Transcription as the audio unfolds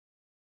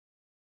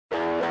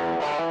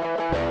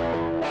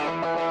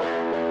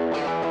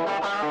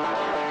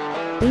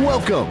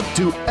Welcome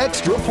to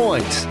Extra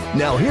Points.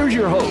 Now here's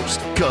your host,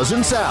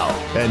 Cousin Sal,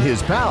 and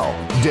his pal,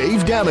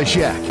 Dave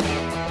Dameshek.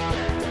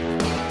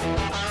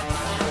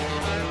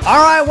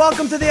 All right,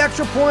 welcome to the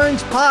Extra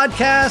Points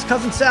podcast.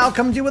 Cousin Sal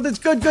coming to you with his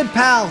good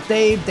pal,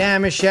 Dave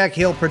Dameshek,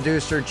 heel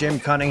producer,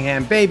 Jim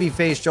Cunningham,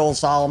 babyface Joel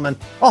Solomon,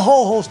 a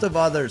whole host of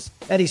others,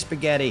 Eddie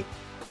Spaghetti,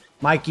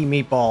 Mikey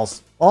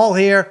Meatballs, all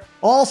here,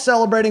 all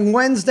celebrating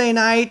Wednesday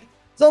night.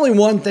 There's only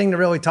one thing to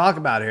really talk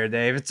about here,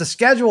 Dave. It's a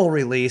schedule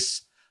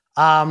release.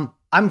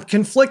 I'm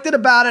conflicted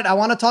about it. I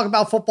want to talk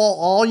about football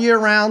all year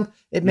round.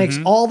 It makes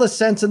all the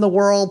sense in the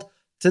world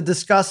to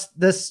discuss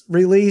this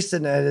release,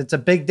 and it's a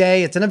big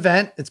day. It's an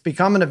event. It's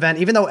become an event,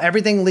 even though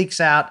everything leaks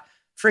out.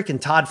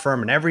 Freaking Todd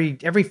Furman every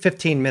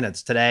 15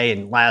 minutes today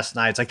and last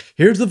night. It's like,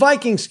 here's the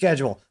Vikings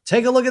schedule.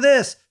 Take a look at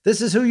this.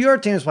 This is who your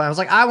team's playing. I was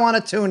like, I want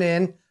to tune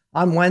in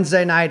on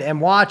Wednesday night and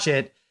watch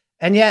it.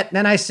 And yet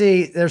then I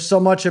see there's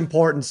so much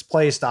importance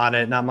placed on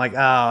it. And I'm like,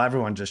 oh,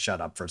 everyone just shut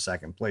up for a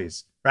second,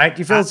 please. Right? Do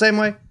you feel the same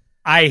way?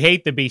 I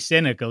hate to be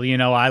cynical. You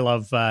know, I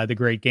love the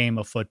great game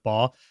of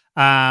football.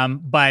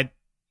 But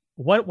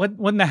what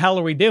in the hell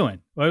are we doing?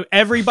 Well,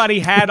 everybody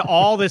had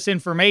all this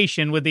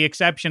information with the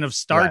exception of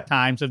start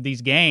times of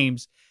these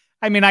games.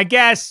 I mean, I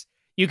guess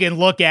you can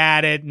look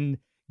at it and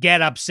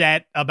get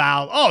upset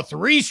about,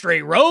 3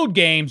 straight road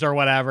games or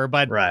whatever.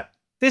 But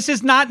this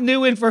is not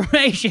new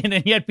information,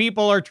 and yet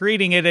people are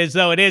treating it as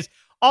though it is.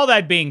 All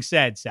that being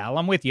said, Sal,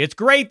 I'm with you. It's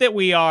great that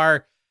we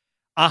are,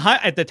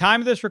 at the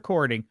time of this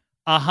recording,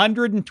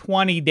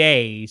 120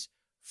 days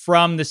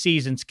from the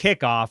season's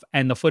kickoff,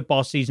 and the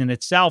football season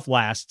itself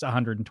lasts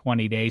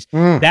 120 days.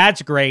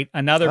 That's great.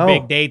 Another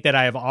big date that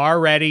I have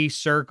already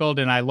circled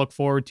and I look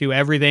forward to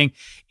everything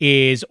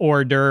is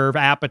hors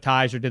d'oeuvre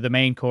appetizer to the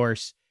main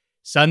course.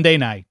 Sunday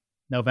night,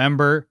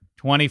 November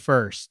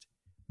 21st.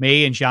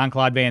 Me and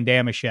Jean-Claude Van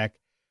Dameshek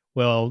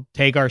will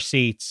take our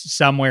seats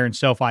somewhere in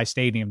SoFi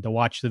Stadium to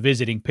watch the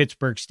visiting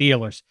Pittsburgh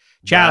Steelers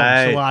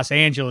challenge the Los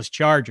Angeles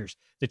Chargers.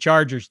 The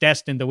Chargers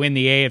destined to win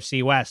the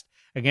AFC West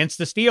against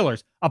the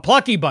Steelers, a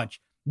plucky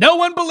bunch. No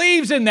one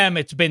believes in them,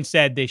 it's been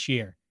said this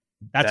year.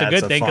 That's a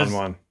good thing,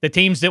 because the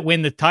teams that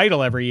win the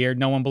title every year,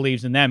 no one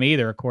believes in them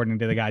either, according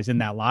to the guys in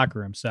that locker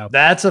room. So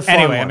that's a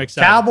fun one. I'm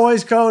excited.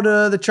 Cowboys go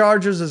to the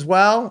Chargers as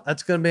well.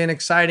 That's going to be an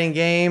exciting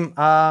game.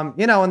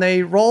 When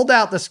they rolled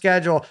out the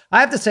schedule, I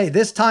have to say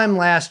this time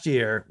last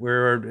year, we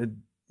were,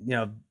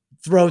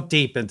 throat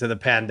deep into the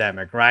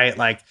pandemic,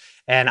 right?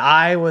 And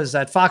I was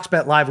at Fox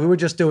Bet Live. We were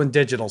just doing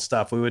digital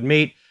stuff. We would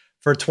meet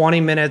for 20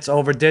 minutes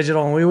over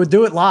digital, and we would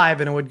do it live,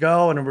 and it would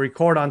go and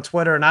record on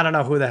Twitter, and I don't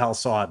know who the hell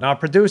saw it. And our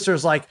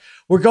producer's like,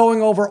 we're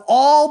going over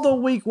all the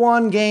week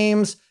 1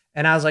 games,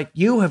 and I was like,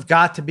 you have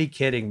got to be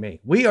kidding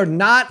me. We are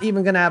not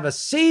even going to have a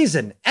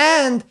season,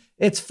 and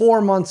it's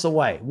 4 months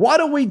away. What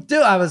do we do?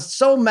 I was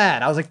so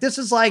mad. I was like, this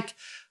is like,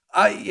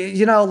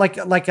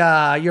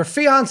 your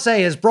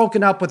fiance has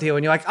broken up with you,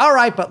 and you're like, all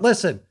right, but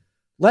listen,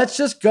 let's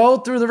just go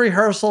through the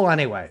rehearsal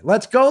anyway.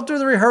 Let's go through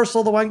the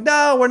rehearsal.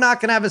 No, we're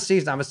not going to have a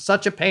season. I was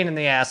such a pain in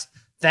the ass.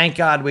 Thank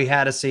God we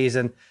had a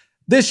season.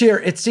 This year,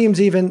 it seems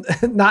even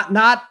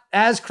not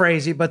as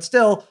crazy, but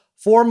still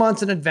 4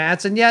 months in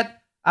advance. And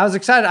yet I was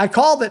excited. I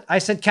called it. I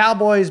said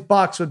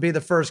Cowboys-Bucks would be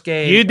the first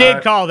game. You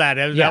did call that.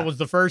 That was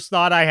the first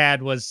thought I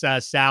had was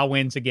Sal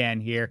wins again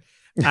here.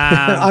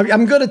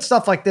 I'm good at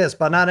stuff like this,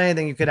 but not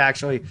anything you could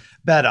actually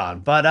bet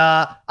on. But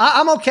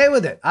I'm okay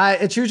with it.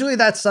 It's usually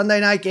that Sunday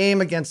night game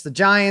against the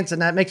Giants,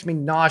 and that makes me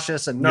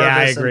nauseous and nervous. Yeah,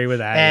 I agree with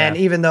that. And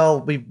even though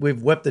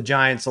we've whipped the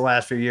Giants the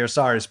last few years,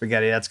 sorry,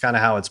 Spaghetti, that's kind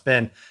of how it's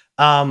been.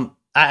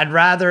 I'd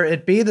rather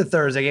it be the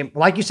Thursday game.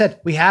 Like you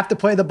said, we have to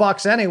play the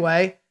Bucks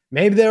anyway.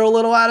 Maybe they're a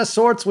little out of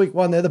sorts week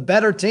 1. They're the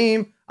better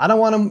team. I don't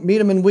want to meet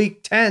them in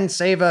week 10,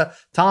 save a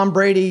Tom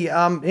Brady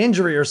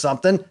injury or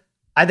something.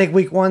 I think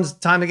week 1's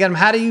time to get them.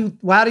 How do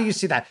you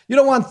see that? You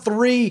don't want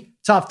 3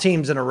 tough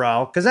teams in a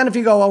row, because then if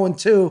you go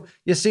 0-2,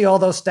 you see all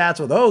those stats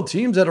with,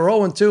 teams that are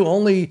 0-2,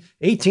 only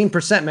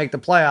 18% make the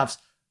playoffs.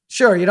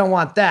 Sure, you don't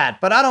want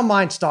that, but I don't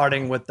mind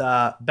starting with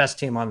the best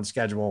team on the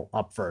schedule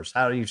up first.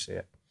 How do you see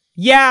it?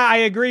 Yeah, I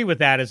agree with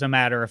that, as a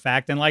matter of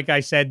fact. And like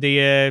I said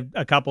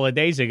a couple of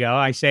days ago,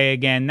 I say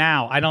again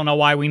now, I don't know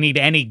why we need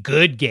any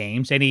good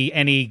games,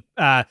 any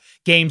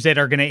games that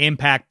are going to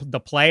impact the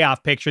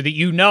playoff picture that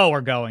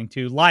are going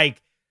to,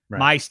 like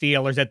my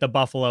Steelers at the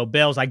Buffalo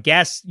Bills. I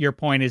guess your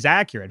point is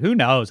accurate. Who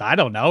knows? I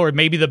don't know. Or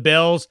maybe the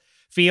Bills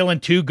feeling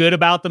too good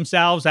about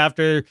themselves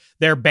after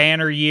their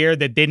banner year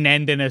that didn't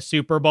end in a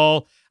Super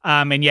Bowl,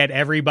 and yet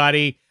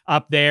everybody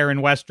up there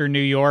in Western New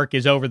York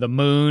is over the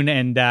moon,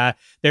 and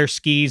their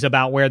skis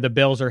about where the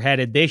Bills are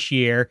headed this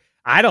year.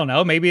 I don't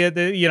know. Maybe,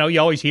 you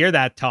always hear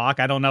that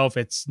talk. I don't know if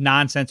it's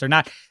nonsense or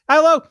not.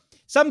 Although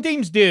some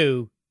teams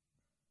do.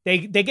 They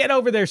get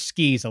over their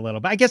skis a little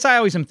bit. I guess I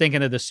always am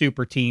thinking of the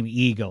super team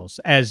Eagles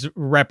as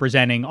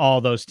representing all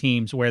those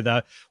teams where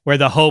the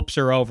hopes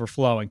are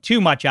overflowing.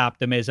 Too much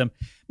optimism.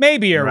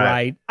 Maybe you're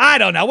right. I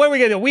don't know. What are we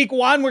going to do? Week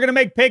 1, we're going to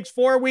make picks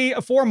 4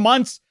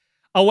 months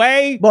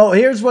away. Well,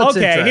 here's what's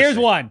interesting. Here's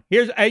one.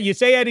 You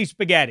say Eddie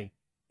Spaghetti.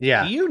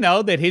 Yeah. Do you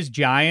know that his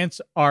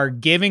Giants are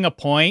giving a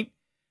point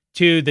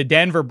to the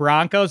Denver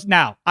Broncos?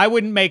 Now, I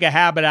wouldn't make a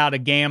habit out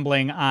of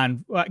gambling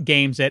on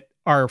games that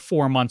are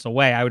 4 months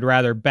away. I would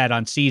rather bet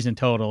on season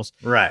totals,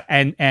 right,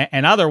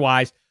 and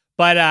otherwise.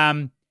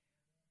 But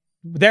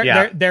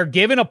they're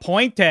giving a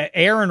point to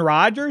Aaron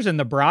Rodgers and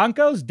the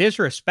Broncos.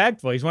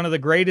 Disrespectful. He's one of the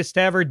greatest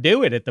to ever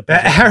do it at the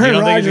position. Aaron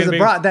Rodgers.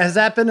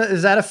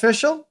 Is that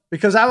official?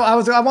 Because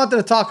I wanted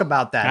to talk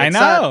about that. I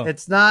know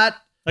it's not.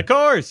 Of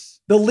course.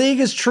 The league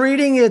is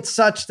treating it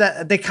such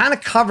that they kind of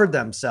covered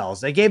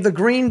themselves. They gave the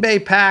Green Bay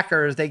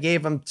Packers, they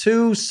gave them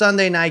 2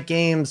 Sunday night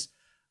games,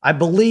 I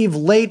believe,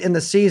 late in the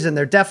season.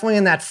 They're definitely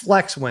in that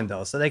flex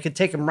window, so they could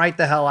take them right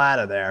the hell out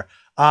of there.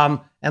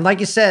 And like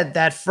you said,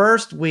 that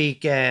first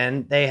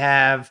weekend,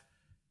 it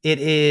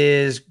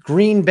is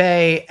Green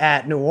Bay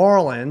at New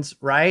Orleans,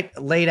 right?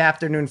 Late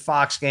afternoon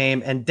Fox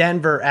game, and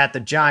Denver at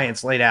the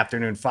Giants, late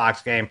afternoon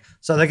Fox game.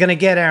 So they're going to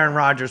get Aaron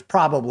Rodgers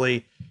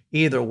probably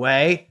either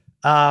way.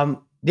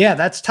 Yeah,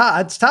 that's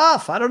tough. It's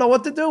tough. I don't know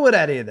what to do with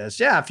any of this.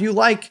 Yeah, if you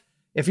like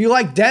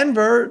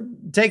Denver,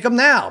 take them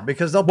now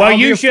because they'll probably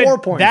be a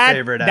 4-point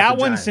favorite. That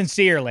one,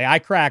 sincerely, I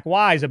crack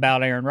wise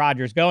about Aaron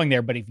Rodgers going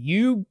there. But if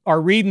you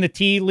are reading the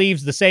tea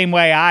leaves the same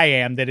way I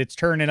am, that it's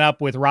turning up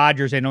with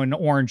Rodgers in an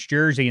orange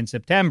jersey in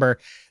September,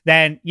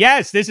 then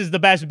yes, this is the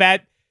best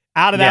bet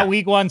out of that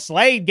week 1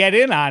 slate. Get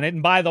in on it.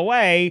 And by the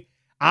way,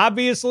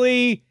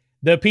 obviously,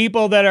 the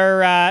people that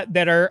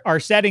are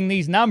setting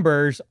these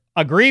numbers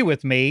agree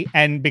with me,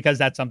 and because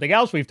that's something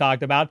else we've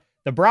talked about,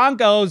 the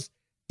Broncos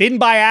didn't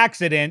by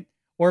accident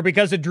or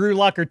because of Drew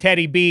Luck or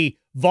Teddy B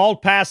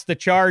vault past the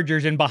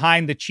Chargers and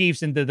behind the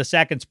Chiefs into the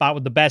second spot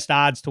with the best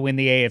odds to win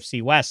the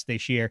AFC West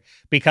this year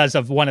because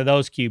of one of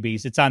those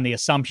QBs. It's on the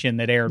assumption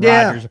that Aaron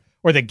Rodgers,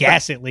 or the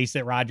guess at least,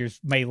 that Rodgers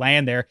may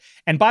land there.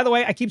 And by the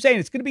way, I keep saying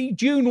it's going to be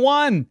June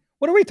 1.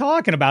 What are we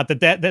talking about?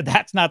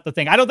 That's not the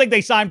thing. I don't think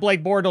they signed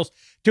Blake Bortles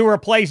to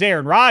replace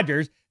Aaron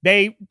Rodgers.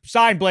 They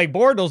signed Blake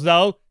Bortles,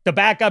 though, to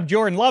back up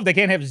Jordan Love. They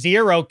can't have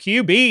 0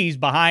 QBs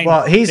behind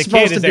he's the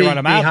supposed kid as to be they run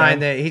him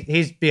out.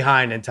 He's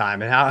behind in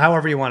time. And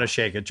however you want to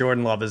shake it,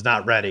 Jordan Love is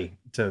not ready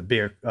to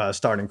be a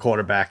starting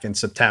quarterback in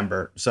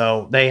September.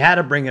 So they had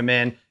to bring him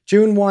in.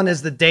 June 1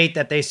 is the date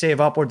that they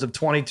save upwards of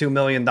 $22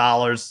 million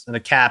in a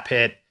cap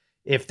hit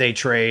if they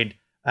trade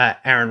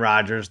Aaron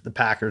Rodgers. The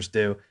Packers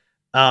do.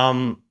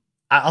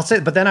 I'll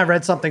say, but then I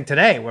read something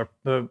today where,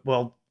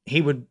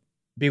 he would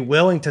be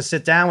willing to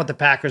sit down with the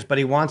Packers, but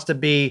he wants to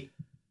be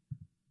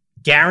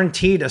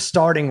guaranteed a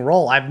starting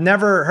role. I've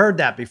never heard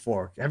that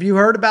before. Have you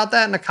heard about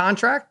that in a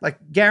contract? Like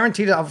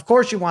guaranteed, of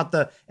course you want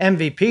the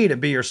MVP to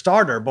be your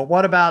starter, but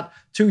what about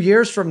 2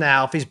 years from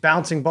now, if he's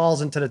bouncing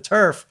balls into the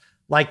turf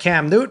like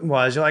Cam Newton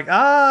was, you're like,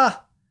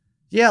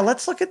 yeah,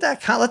 let's look at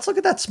that. Let's look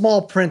at that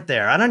small print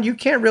there. You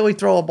can't really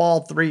throw a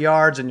ball 3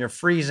 yards and you're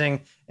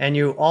freezing and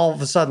you all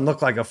of a sudden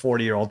look like a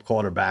 40-year-old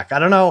quarterback. I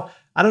don't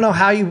know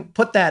how you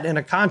put that in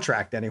a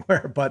contract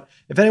anywhere, but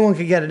if anyone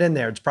could get it in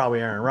there, it's probably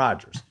Aaron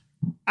Rodgers.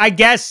 I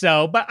guess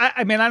so, but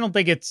I mean, I don't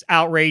think it's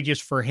outrageous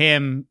for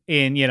him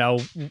in,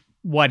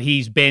 what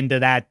he's been to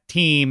that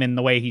team and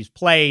the way he's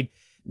played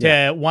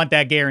to want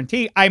that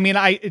guarantee. I mean,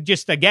 I'm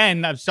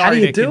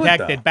sorry to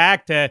connect it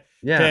back to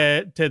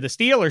the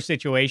Steelers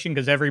situation,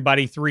 because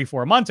everybody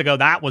 3-4 months ago,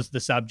 that was the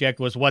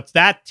subject, was what's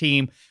that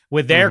team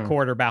with their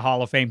quarterback,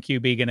 Hall of Fame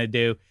QB, going to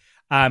do,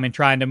 and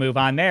trying to move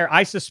on there.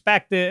 I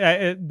suspect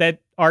that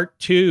Art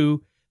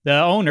 2,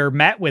 the owner,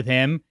 met with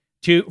him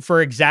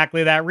for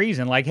exactly that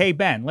reason. Like, hey,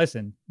 Ben,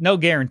 listen, no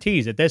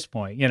guarantees at this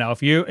point.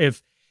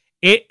 If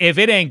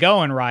it ain't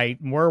going right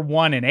and we're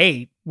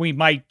 1-8, we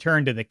might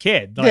turn to the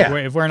kid.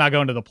 If we're not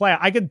going to the play,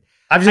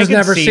 I've just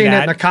never seen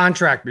it in a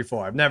contract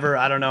before.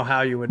 I don't know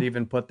how you would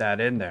even put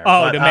that in there.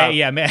 Oh, man.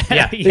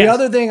 The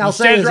other thing I'll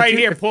say is right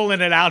here,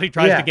 pulling it out. He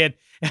tries to get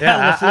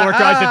LaFleur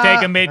tries to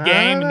take a mid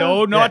game.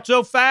 No, not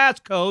so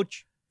fast,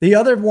 coach. The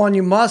other one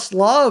you must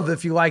love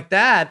if you like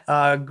that,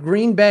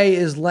 Green Bay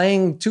is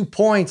laying 2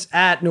 points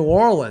at New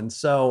Orleans.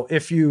 So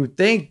if you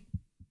think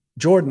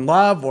Jordan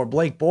Love or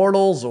Blake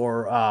Bortles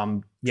or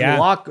Drew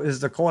Luck is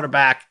the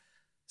quarterback,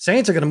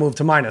 Saints are going to move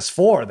to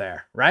 -4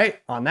 there, right?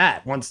 On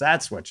that, once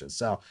that switches.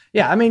 So,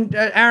 yeah, I mean,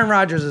 Aaron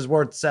Rodgers is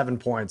worth 7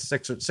 points,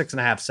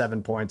 6.5,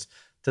 7 points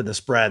to the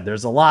spread.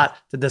 There's a lot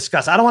to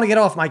discuss. I don't want to get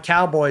off my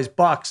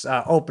Cowboys-Bucks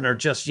opener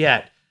just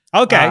yet.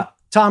 Okay.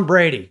 Tom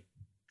Brady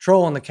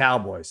trolling the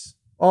Cowboys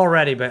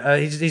already, but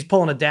he's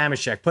pulling a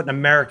Damashek, putting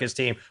America's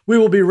team. We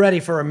will be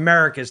ready for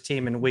America's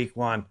team in week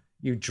 1.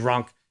 You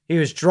drunk. He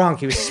was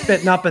drunk. He was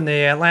spitting up in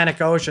the Atlantic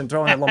Ocean,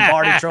 throwing the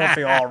Lombardi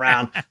Trophy all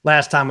around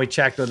last time we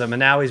checked with him, and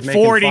now he's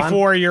making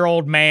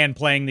 44-year-old man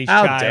playing these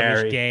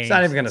childish games. He's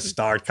not even going to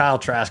start. Kyle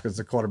Trask is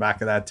the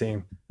quarterback of that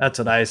team. That's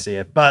what I see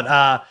it.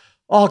 But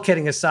all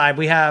kidding aside,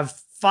 we have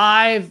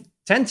 10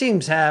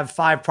 teams have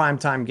 5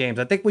 primetime games.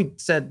 I think we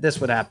said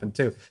this would happen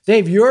too.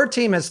 Dave, your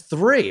team has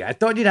 3. I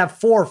thought you'd have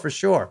 4 for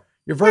sure.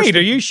 Wait,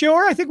 are you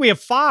sure? I think we have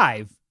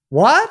 5.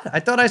 What? I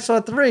thought I saw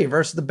 3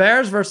 versus the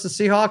Bears, versus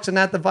the Seahawks, and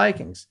at the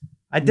Vikings.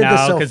 I did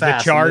this so fast. because the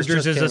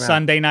Chargers is a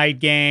Sunday night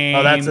game.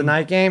 Oh, that's a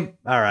night game?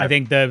 All right. I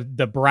think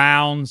the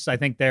Browns, I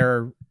think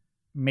they're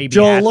maybe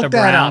Joel, at look the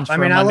that Browns up.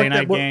 for I mean, a I Monday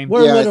looked night at. game.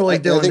 We're literally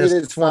doing I think this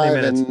it is 20 5,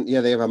 minutes. and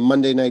they have a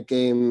Monday night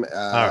game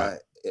right.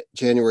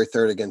 January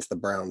 3rd against the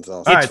Browns.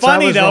 Also, It's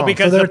funny though wrong.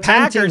 because So there the are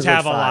 10 Packers teams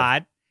have with a 5.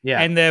 lot,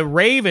 Yeah. and the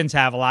Ravens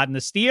have a lot, and the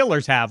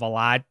Steelers have a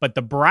lot, but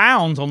the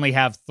Browns only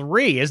have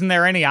 3. Isn't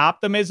there any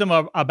optimism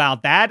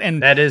about that?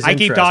 And that is I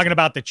keep interesting. talking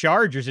about the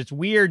Chargers. It's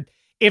weird.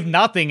 If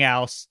nothing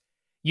else,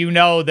 you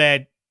know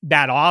that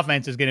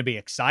offense is going to be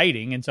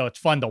exciting, and so it's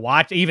fun to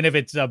watch, even if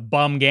it's a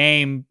bum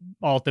game.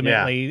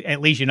 Ultimately,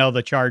 at least you know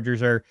the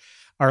Chargers are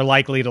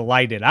likely to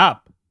light it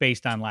up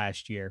based on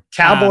last year.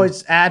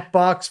 Cowboys at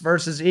Bucks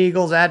versus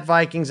Eagles, at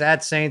Vikings,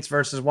 at Saints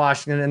versus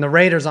Washington, and the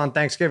Raiders on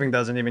Thanksgiving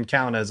doesn't even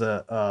count as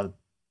a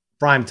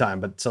prime time,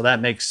 but so that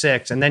makes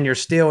 6. And then your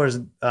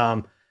Steelers,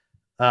 Bears,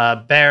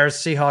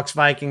 Seahawks,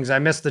 Vikings. I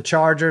missed the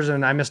Chargers,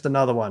 and I missed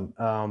another one.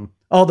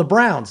 The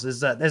Browns. Is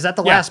that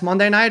the last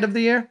Monday night of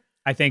the year?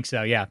 I think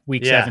so. Yeah,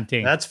 week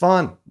 17. That's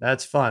fun.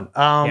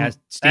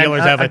 Steelers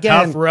have a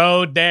tough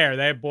road there.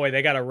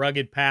 They got a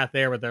rugged path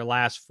there with their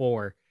last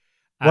 4.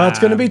 Well, it's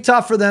going to be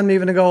tough for them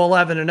even to go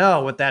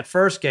 11-0 with that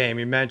first game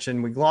you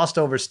mentioned. We glossed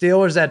over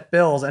Steelers at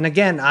Bills. And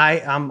again,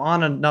 I'm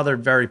on another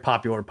very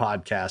popular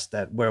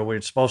podcast where we're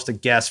supposed to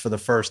guess for the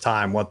first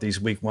time what these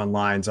week 1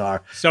 lines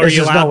are. So are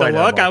you allowed to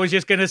look? I was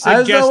just going to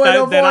suggest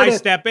that I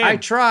step in. I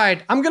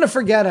tried. I'm going to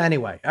forget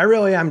anyway. I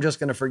really am just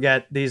going to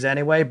forget these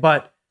anyway.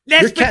 But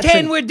let's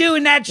pretend we're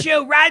doing that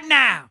show right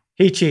now.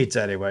 He cheats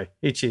anyway.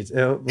 He cheats.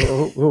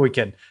 Who are we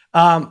kidding?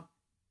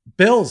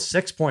 Bills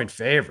 6-point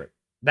favorite.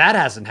 That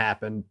hasn't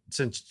happened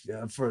since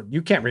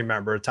you can't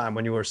remember a time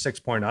when you were a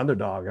 6-point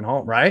underdog at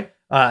home, right?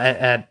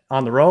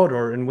 On the road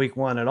or in week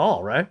 1 at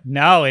all, right?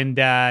 No, and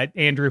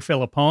Andrew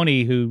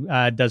Filipponi, who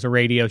does a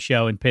radio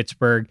show in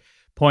Pittsburgh,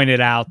 pointed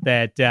out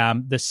that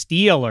the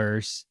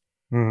Steelers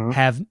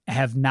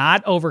have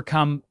not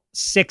overcome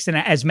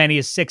as many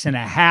as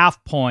 6.5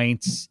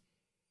 points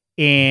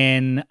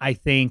in, I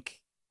think,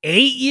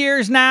 8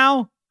 years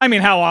now. I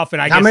mean, how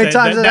often? How many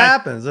times it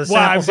happens?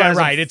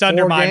 Right. It's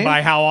undermined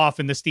by how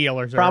often the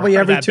Steelers probably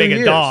every that 2 big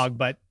years. A dog,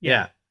 but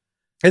yeah.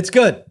 It's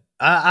good.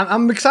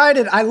 I'm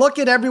excited. I look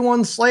at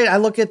everyone's slate. I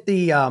look at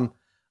the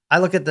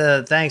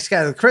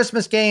Thanksgiving, the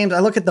Christmas games.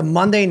 I look at the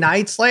Monday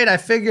night slate. I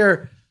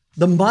figure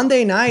the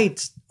Monday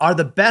nights are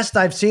the best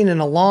I've seen in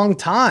a long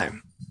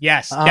time.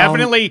 Yes,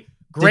 definitely.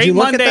 Great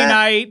Monday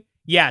night.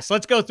 Yes,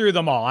 let's go through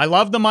them all. I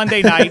love the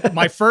Monday night.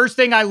 My first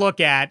thing I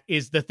look at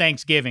is the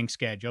Thanksgiving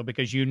schedule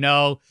because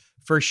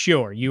for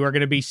sure you are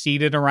going to be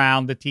seated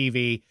around the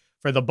TV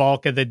for the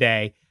bulk of the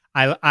day.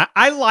 I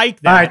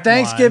like that. All right,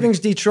 Thanksgiving's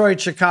Detroit,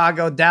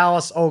 Chicago,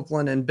 Dallas,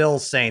 Oakland, and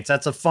Bills Saints.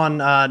 That's a fun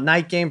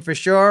night game for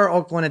sure.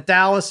 Oakland at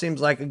Dallas seems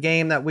like a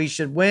game that we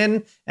should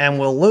win and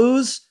we'll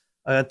lose.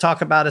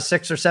 Talk about a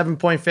 6 or 7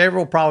 point favorite.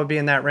 We'll probably be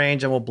in that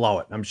range and we'll blow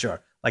it, I'm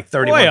sure. Like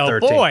 31-13.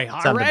 Boy,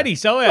 already.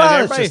 So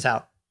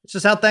it's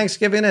just how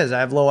Thanksgiving is. I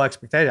have low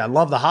expectations. I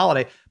love the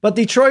holiday. But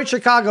Detroit,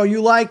 Chicago, you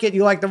like it.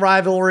 You like the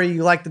rivalry.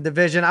 You like the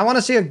division. I want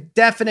to see a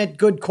definite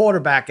good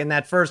quarterback in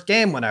that first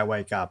game when I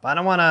wake up. I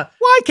don't want to.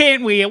 Why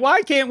can't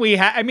we?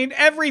 I mean,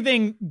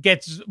 everything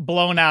gets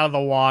blown out of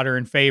the water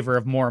in favor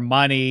of more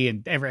money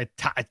and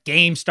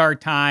game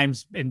start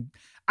times and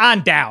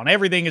on down.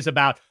 Everything is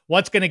about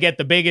what's going to get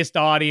the biggest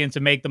audience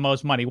and make the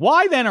most money.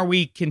 Why then are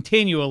we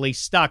continually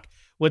stuck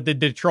with the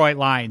Detroit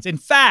Lions? In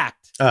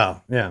fact. Oh,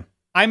 yeah.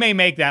 I may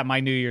make that my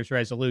New Year's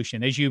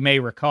resolution. As you may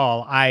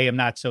recall, I am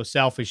not so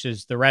selfish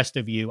as the rest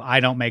of you.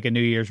 I don't make a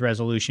New Year's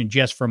resolution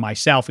just for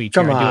myself each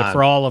year. I do it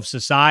for all of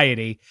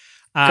society.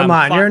 Come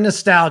on, you're a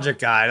nostalgic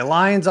guy. The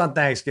Lions on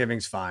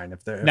Thanksgiving's fine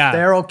if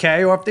they're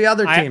okay or if the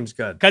other team's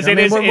good. Because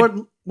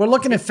we're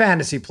looking at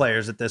fantasy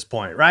players at this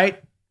point,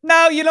 right?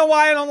 No, you know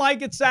why I don't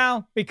like it,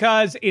 Sal?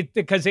 Because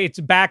it's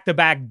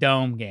back-to-back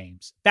dome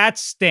games. That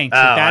stinks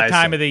at that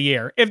time of the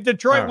year. If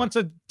Detroit wants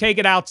to take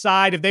it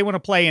outside, if they want to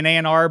play in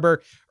Ann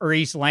Arbor or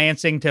East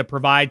Lansing to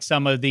provide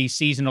some of the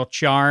seasonal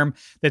charm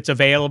that's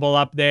available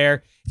up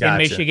there in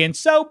Michigan,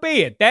 so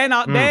be it.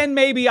 Then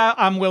maybe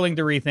I'm willing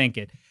to rethink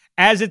it.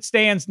 As it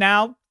stands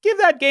now, give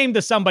that game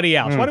to somebody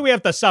else. Why do we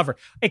have to suffer?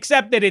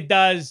 Except that it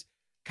does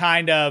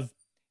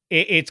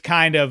it's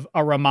kind of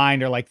a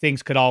reminder, like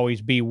things could always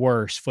be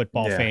worse,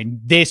 football fan.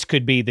 This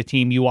could be the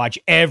team you watch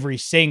every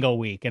single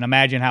week. And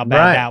imagine how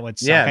bad that would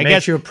suck. Yeah, I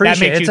guess you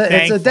appreciate it.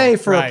 It's a day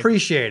for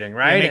appreciating,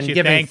 right? And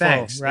giving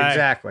thanks. Right.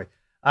 Exactly.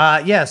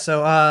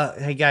 So,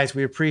 hey guys,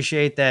 we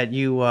appreciate that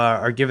you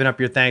are giving up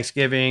your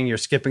Thanksgiving. You're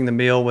skipping the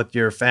meal with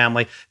your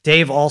family.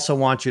 Dave also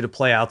wants you to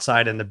play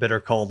outside in the bitter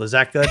cold. Is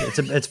that good?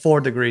 It's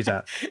 4 degrees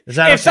out. Is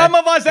that if some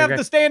of us have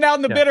to stand out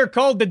in the bitter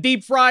cold to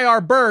deep fry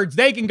our birds,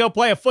 they can go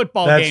play a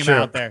football game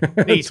out there.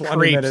 These 20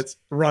 creeps. minutes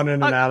running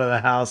in and out of the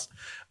house.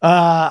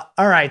 All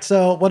right.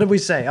 So what did we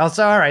say? All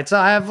right. So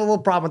I have a little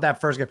problem with that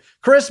first game.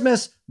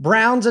 Christmas,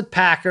 Browns at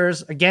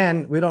Packers.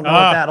 Again, we don't know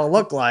what that'll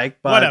look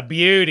like. But what a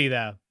beauty,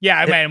 though. Yeah,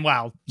 I mean,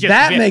 wow.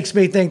 That makes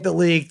me think the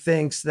league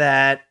thinks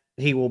that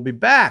he will be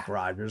back,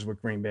 Rodgers,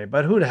 with Green Bay.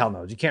 But who the hell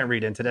knows? You can't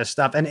read into this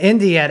stuff. And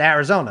Indy at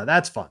Arizona.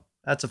 That's fun.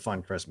 That's a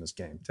fun Christmas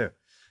game, too.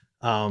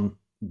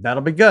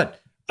 That'll be good.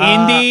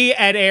 Indy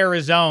at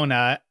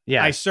Arizona.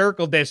 Yeah. I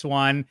circled this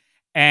one.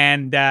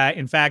 And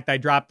in fact, I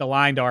dropped the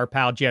line to our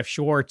pal Jeff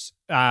Schwartz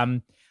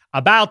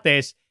about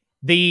this.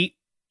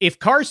 If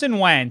Carson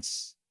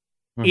Wentz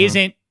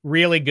isn't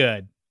really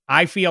good,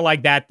 I feel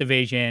like that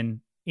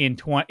division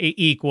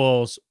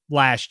equals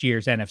last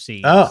year's NFC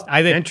East. Oh,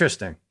 I think,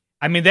 interesting.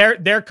 I mean,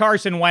 they're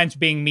Carson Wentz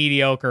being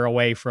mediocre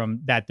away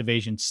from that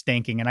division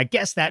stinking. And I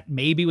guess that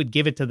maybe would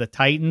give it to the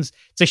Titans.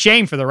 It's a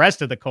shame for the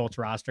rest of the Colts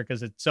roster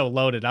because it's so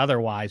loaded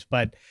otherwise.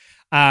 But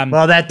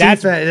well,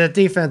 that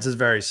defense is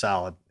very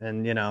solid.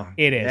 And,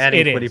 it is.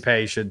 Adding equity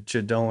pay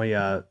should only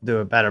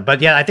do it better.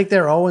 But, yeah, I think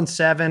they're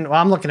 0-7. Well,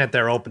 I'm looking at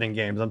their opening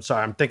games. I'm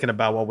sorry. I'm thinking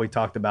about what we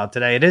talked about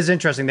today. It is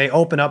interesting. They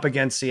open up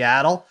against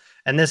Seattle.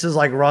 And this is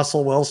like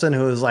Russell Wilson,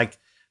 who is like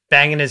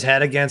banging his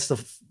head against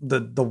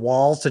the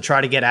walls to try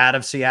to get out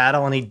of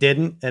Seattle, and he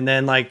didn't. And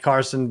then like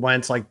Carson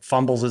Wentz like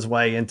fumbles his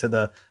way into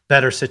the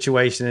better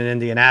situation in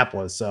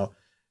Indianapolis. So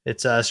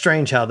it's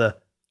strange how the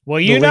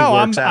league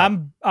works out.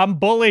 I'm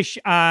bullish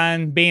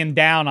on being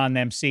down on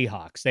them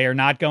Seahawks. They are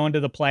not going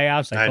to the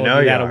playoffs. I told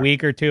you that a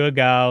week or two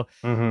ago.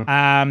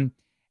 Mm-hmm.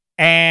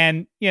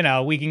 And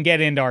we can get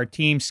into our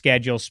team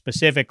schedule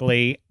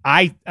specifically.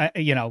 I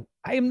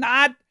am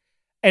not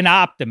an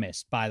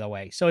optimist, by the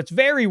way. So it's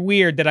very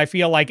weird that I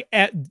feel like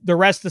the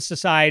rest of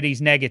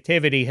society's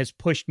negativity has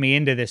pushed me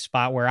into this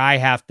spot where I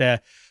have to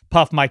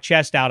puff my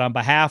chest out on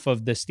behalf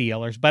of the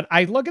Steelers. But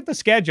I look at the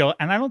schedule,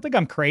 and I don't think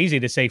I'm crazy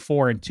to say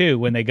 4-2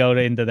 when they go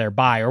into their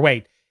bye. Or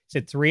wait, is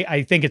it 3?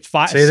 I think it's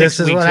 5. See, this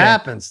is what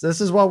happens.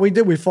 This is what we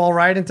do. We fall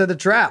right into the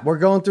trap. We're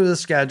going through the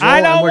schedule. I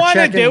don't want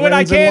to do it.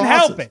 I can't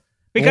help it.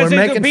 Because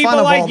it's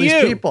people like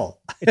you.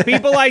 It's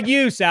people like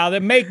you, Sal,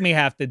 that make me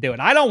have to do it.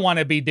 I don't want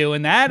to be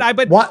doing that.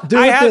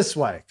 Do it this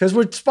way, because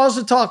we're supposed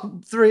to talk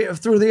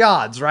through the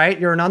odds, right?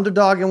 You're an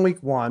underdog in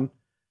week 1.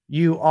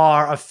 You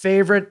are a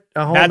favorite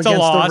home against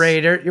the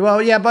Raiders.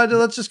 Well, yeah, but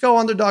let's just go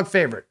underdog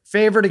favorite.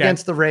 Favorite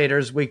against the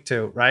Raiders week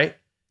 2, right?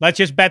 Let's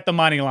just bet the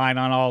money line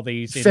on all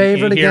these.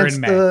 Favorite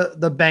against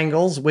the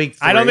Bengals week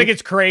 3. I don't think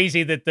it's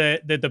crazy that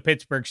the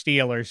Pittsburgh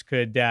Steelers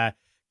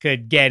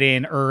could get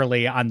in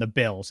early on the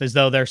Bills, as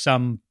though there's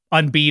some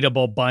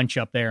unbeatable bunch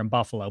up there in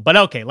Buffalo. But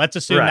okay, let's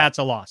assume that's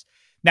a loss.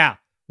 Now,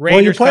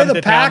 Raiders you play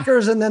the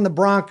Packers and then the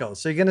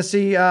Broncos. So you're going to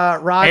see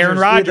Rodgers. Aaron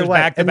Rodgers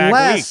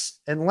back-to-back weeks.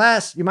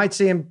 Unless you might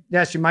see him.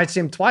 Yes, you might see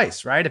him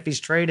twice, right? If he's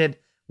traded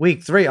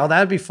week 3. Oh,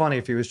 that'd be funny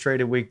if he was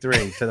traded week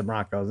 3 to the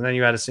Broncos, and then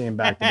you had to see him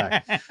back to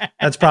back.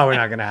 That's probably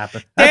not going to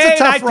happen. That's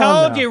a tough run,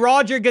 I told you,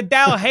 Roger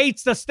Goodell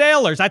hates the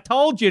Steelers. I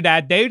told you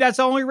that, dude. That's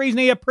the only reason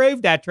he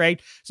approved that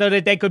trade, so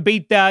that they could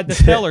beat the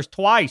Steelers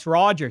twice.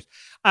 Rodgers.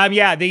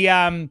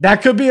 That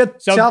could be a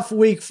tough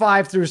week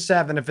 5 through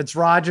 7 if it's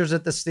Rodgers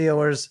at the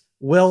Steelers,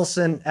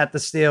 Wilson at the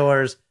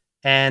Steelers,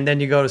 and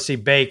then you go to see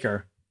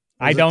Baker.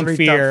 I don't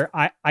fear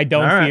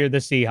the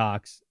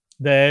Seahawks.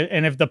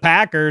 And if the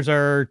Packers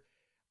are.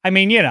 I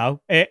mean,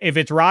 if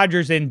it's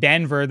Rodgers in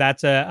Denver,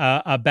 that's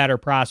a better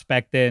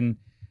prospect than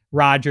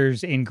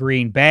Rodgers in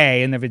Green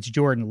Bay. And if it's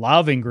Jordan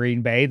Love in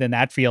Green Bay, then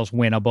that feels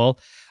winnable.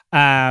 It's all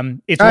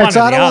right, one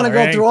so I don't want to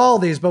go through all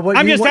these, but what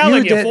I'm just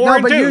telling you,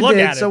 4-2. Look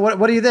at it. So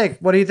what do you think?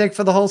 What do you think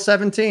for the whole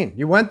 17?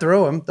 You went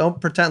through them. Don't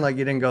pretend like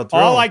you didn't go through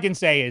all them. I can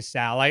say is,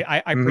 Sal,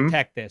 I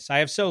protect this. I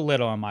have so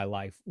little in my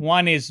life.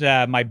 One is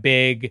my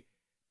big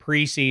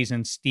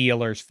preseason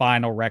Steelers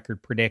final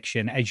record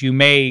prediction, as you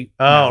may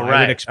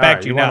I would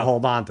expect you want to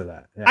hold on to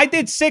that. Yeah. I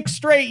did 6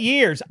 straight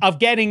years of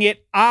getting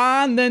it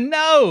on the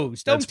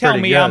nose. Don't tell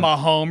me I'm a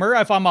homer.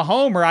 If I'm a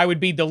homer, I would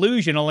be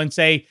delusional and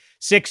say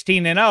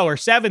 16-0 or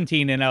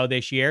 17-0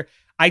 this year.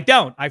 I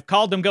don't. I've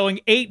called them going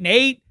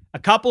 8-8 a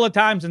couple of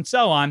times and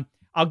so on.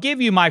 I'll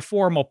give you my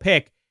formal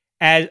pick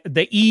as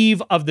the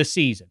eve of the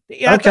season.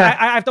 Okay.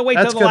 I have to wait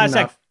till the last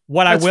second.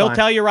 What I will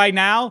tell you right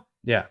now,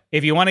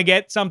 if you want to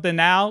get something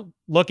now,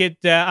 look at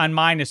on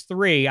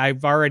 -3.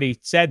 I've already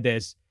said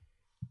this.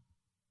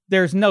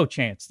 There's no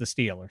chance the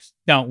Steelers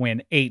don't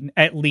win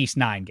at least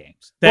 9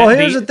 games.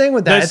 Here's the thing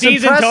with that. The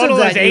season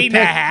total is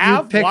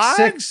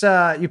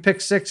 8.5. You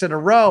pick 6 in a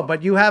row,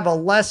 but you have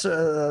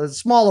a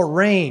smaller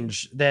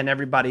range than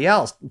everybody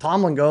else.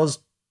 Tomlin goes,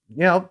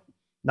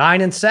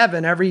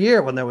 9-7 every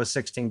year when there was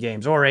 16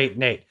 games, or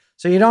 8-8.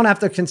 So you don't have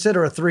to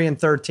consider a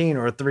 3-13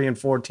 or a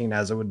 3-14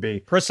 as it would be.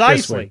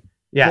 Precisely.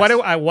 Yes.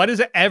 What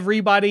is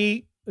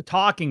everybody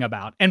talking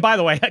about? And by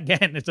the way,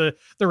 again,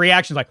 the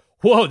reaction's like,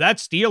 whoa, that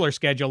Steelers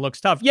schedule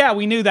looks tough. Yeah,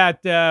 we knew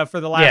that for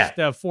the last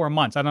 4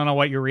 months. I don't know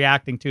what you're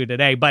reacting to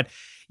today, but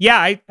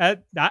yeah,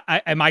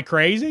 am I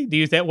crazy? Do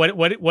you think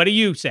what do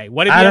you say?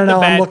 What I don't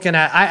know. I'm looking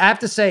at. I have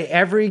to say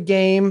every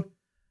game.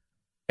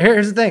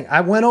 Here's the thing.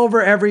 I went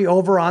over every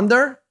over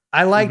under.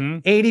 I like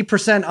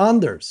 80%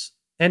 unders,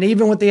 and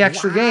even with the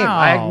extra game,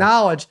 I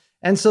acknowledge.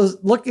 And so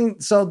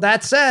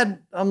that said,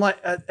 I'm like,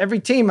 every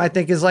team I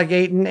think is like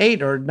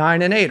 8-8 or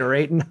 9-8 or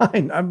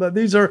 8-9.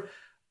 These are,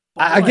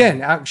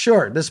 again,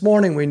 sure. This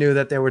morning we knew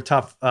that there were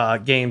tough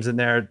games in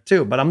there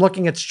too, but I'm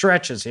looking at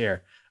stretches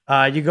here.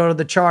 You go to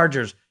the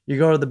Chargers, you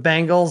go to the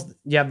Bengals,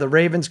 you have the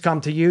Ravens come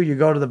to you, you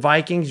go to the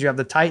Vikings, you have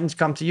the Titans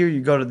come to you,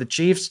 you go to the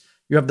Chiefs,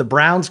 you have the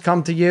Browns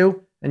come to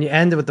you, and you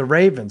end it with the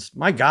Ravens.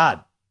 My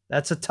God,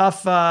 that's a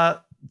tough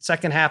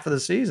second half of the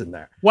season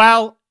there.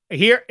 Well,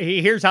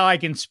 here's how I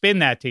can spin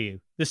that to you.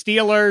 The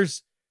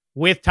Steelers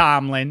with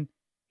Tomlin,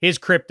 his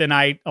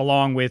kryptonite,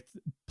 along with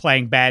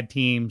playing bad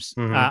teams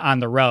on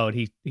the road.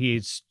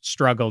 He's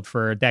struggled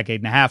for a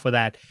decade and a half with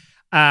that.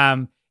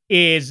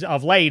 Is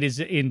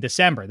in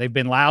December. They've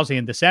been lousy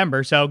in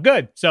December. So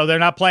good. So they're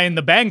not playing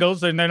the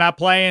Bengals and they're not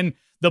playing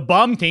the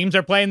bum teams.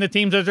 They're playing the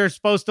teams that they're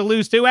supposed to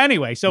lose to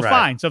anyway. So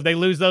fine. So if they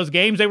lose those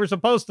games, they were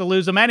supposed to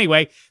lose them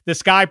anyway. The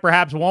sky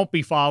perhaps won't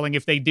be falling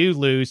if they do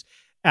lose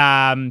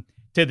to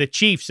the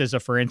Chiefs,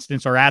 for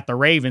instance, or at the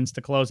Ravens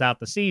to close out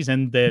the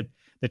season. The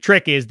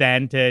trick is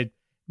then to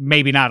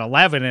maybe not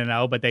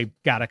 11-0, but they've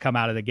got to come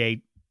out of the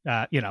gate,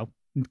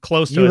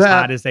 close to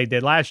hot as they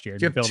did last year.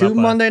 You have two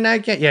Monday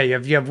night games. Yeah,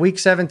 you have week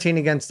 17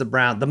 against the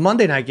Browns. The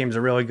Monday night games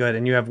are really good,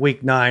 and you have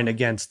week 9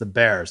 against the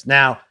Bears.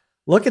 Now,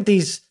 look at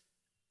these.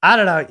 I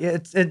don't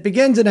know. It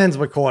begins and ends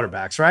with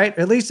quarterbacks, right?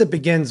 At least it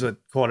begins with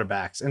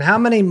quarterbacks. And how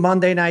many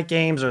Monday night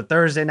games or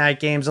Thursday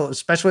night games,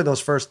 especially those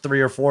first 3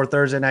 or 4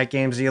 Thursday night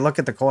games, you look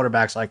at the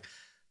quarterbacks like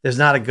there's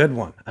not a good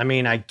one. I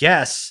mean, I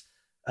guess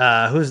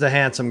who's the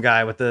handsome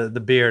guy with the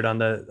beard on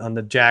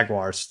the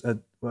Jaguars?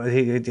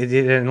 He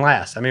didn't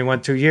last. I mean,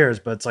 went 2 years,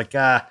 but it's like,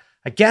 I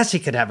guess he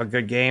could have a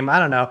good game. I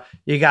don't know.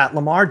 You got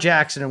Lamar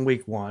Jackson in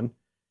week 1.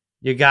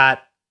 You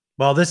got,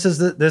 this is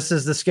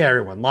the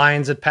scary one.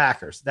 Lions at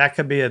Packers. That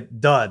could be a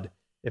dud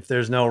if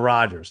there's no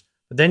Rodgers.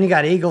 But then you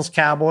got Eagles,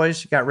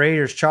 Cowboys. You got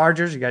Raiders,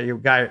 Chargers. You got your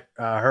guy,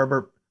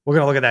 Herbert. We're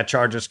going to look at that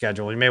Chargers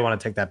schedule. You may want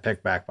to take that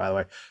pick back, by the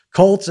way.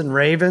 Colts and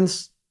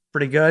Ravens.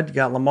 Pretty good. You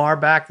got Lamar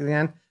back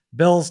again.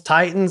 Bills,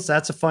 Titans.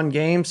 That's a fun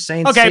game.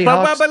 Saints, okay,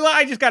 Seahawks. but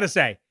I just got to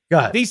say, go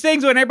ahead. These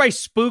things, when everybody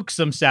spooks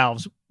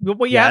themselves,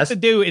 what you have to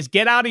do is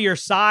get out of your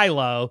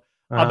silo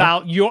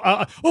about your,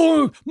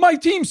 my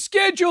team's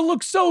schedule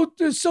looks so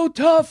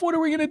tough. What are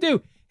we going to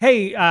do?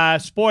 Hey,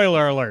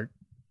 spoiler alert.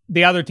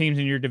 The other teams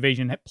in your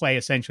division play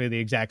essentially the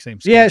exact same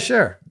schedule. Yeah,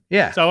 sure.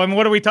 Yeah. So, I mean,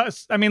 what are we talking?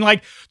 I mean,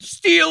 like,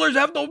 Steelers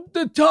have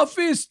the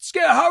toughest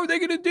schedule. How are they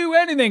going to do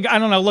anything? I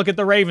don't know. Look at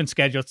the Ravens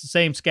schedule. It's the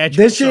same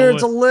schedule. This year,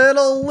 it's a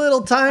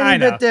little tiny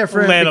bit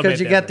different because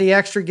you get the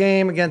extra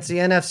game against the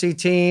NFC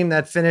team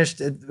that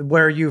finished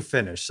where you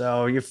finished.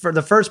 So, for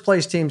the first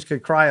place teams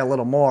could cry a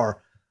little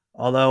more.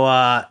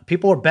 Although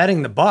people were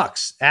betting the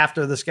Bucs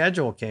after the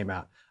schedule came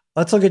out.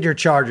 Let's look at your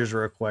Chargers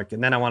real quick,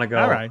 and then I want to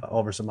go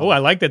over some. I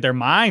like that they're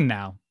mine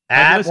now.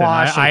 At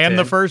Washington. I am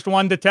the first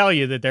one to tell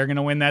you that they're going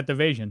to win that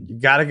division. You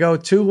got to go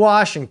to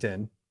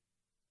Washington.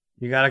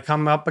 You got to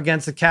come up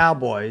against the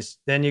Cowboys.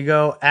 Then you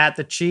go at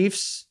the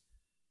Chiefs.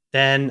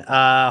 Then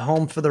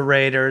home for the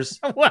Raiders.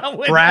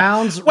 Browns,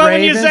 Ravens.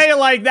 When you say it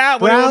like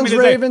that, Browns,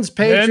 Ravens,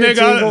 Patriots,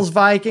 Eagles,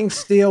 Vikings,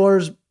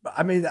 Steelers.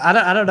 I mean,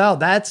 I don't know.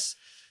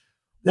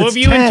 Well, if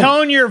you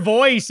intone your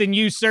voice and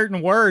use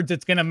certain words,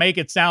 it's going to make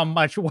it sound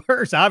much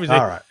worse, obviously.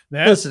 All right.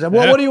 Listen,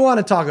 what do you want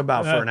to talk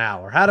about for an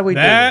hour? How do we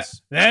do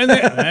this? Then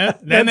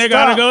they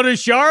got to go to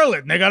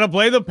Charlotte, and they got to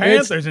play the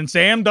Panthers and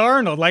Sam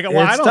Darnold. Like, well,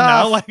 I don't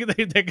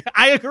know.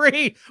 I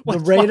agree. The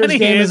Raiders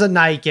game is a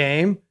night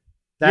game.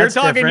 That's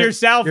you're talking different.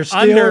 yourself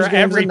under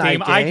every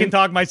team. I can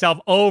talk myself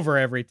over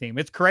every team.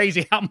 It's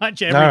crazy how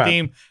much every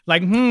team,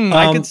 like,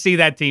 I can see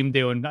that team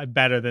doing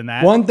better than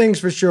that. One thing's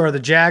for sure, the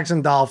Jags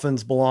and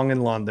Dolphins belong in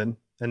London.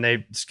 And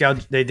they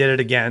did it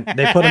again.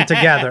 They put them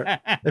together.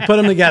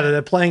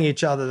 They're playing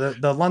each other.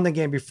 The London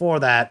game before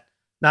that,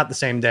 not the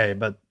same day,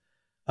 but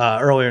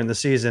earlier in the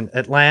season,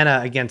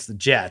 Atlanta against the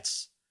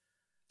Jets.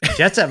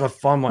 Jets have a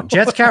fun one.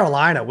 Jets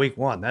Carolina week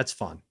 1. That's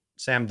fun.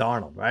 Sam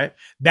Darnold, right?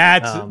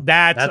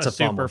 That's a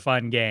super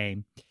fun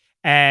game.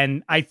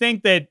 And I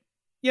think that,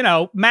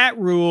 Matt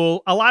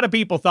Rule, a lot of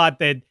people thought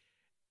that,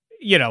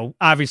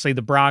 obviously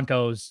the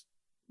Broncos,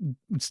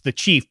 it's the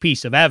chief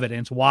piece of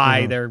evidence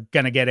why they're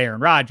going to get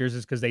Aaron Rodgers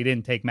is because they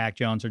didn't take Mac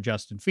Jones or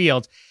Justin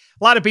Fields.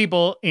 A lot of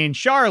people in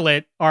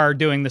Charlotte are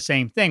doing the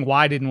same thing.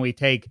 Why didn't we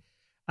take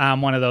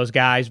one of those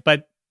guys?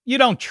 But you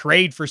don't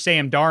trade for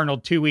Sam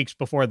Darnold 2 weeks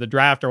before the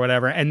draft or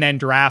whatever, and then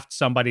draft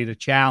somebody to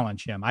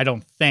challenge him. I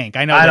don't think.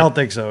 I don't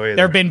think so either.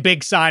 There have been big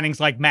signings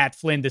like Matt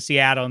Flynn to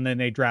Seattle, and then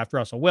they draft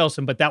Russell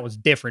Wilson, but that was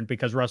different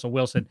because Russell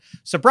Wilson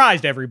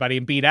surprised everybody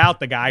and beat out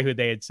the guy who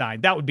they had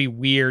signed. That would be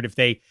weird if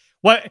they.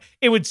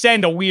 It would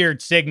send a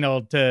weird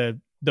signal to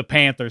the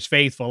Panthers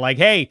faithful, like,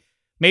 hey,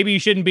 maybe you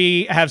shouldn't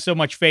have so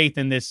much faith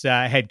in this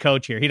head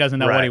coach here. He doesn't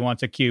know what he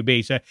wants at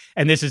QB. So,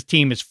 and this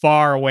team is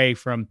far away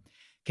from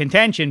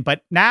contention.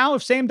 But now,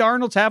 if Sam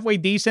Darnold's halfway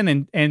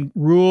decent and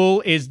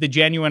Rule is the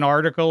genuine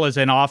article as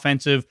an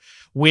offensive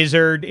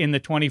wizard in the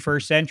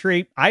 21st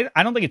century, I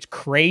don't think it's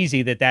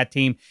crazy that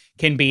team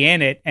can be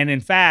in it. And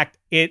in fact,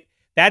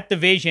 that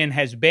division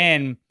has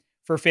been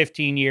for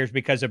 15 years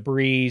because of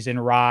Breeze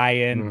and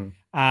Ryan.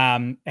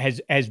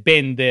 Has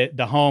been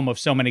the home of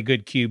so many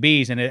good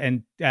QBs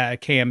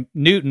and Cam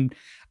Newton.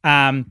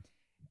 I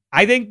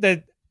think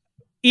that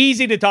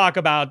easy to talk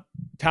about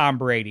Tom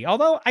Brady,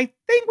 although I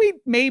think we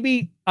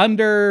maybe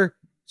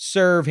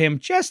serve him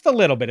just a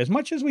little bit. As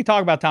much as we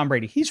talk about Tom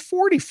Brady, he's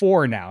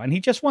 44 now, and he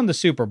just won the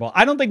Super Bowl.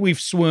 I don't think we've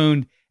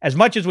swooned as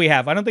much as we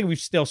have. I don't think we've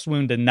still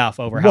swooned enough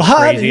over how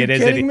crazy it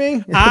is. Are you kidding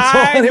me?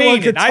 I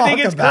mean it. I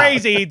think it's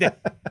crazy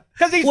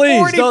because he's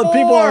 44.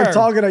 People aren't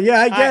talking.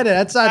 Yeah, I get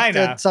it.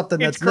 That's something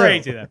that's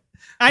crazy, though.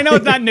 I know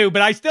it's not new,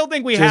 but I still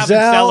think we haven't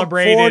Giselle,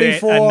 celebrated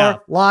 44, it enough.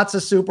 Lots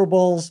of Super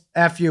Bowls.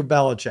 F you,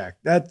 Belichick.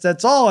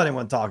 That's all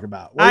anyone talk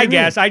about. I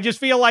guess. I just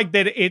feel like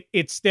that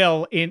it's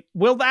still in.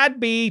 Will that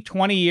be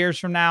 20 years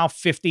from now,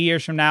 50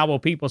 years from now? Will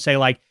people say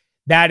like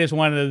that is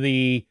one of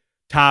the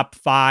top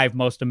 5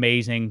 most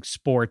amazing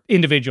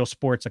individual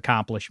sports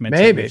accomplishments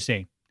that we've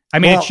seen? I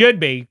mean, it should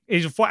be.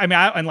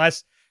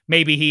 Unless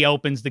maybe he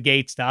opens the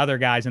gates to other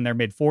guys in their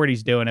mid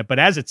 40s doing it. But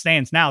as it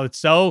stands now, it's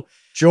so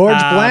George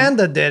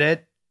Blanda did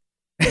it.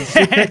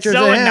 It's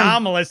so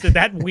anomalous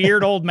that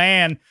weird old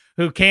man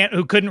who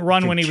couldn't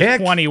run when he was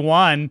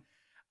 21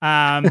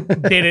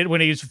 did it when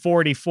he was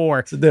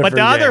 44. But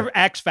the other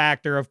X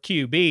factor of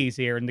QBs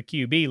here in the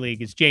QB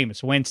league is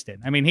Jameis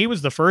Winston. I mean, he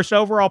was the first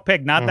overall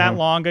pick not that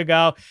long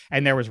ago,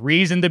 and there was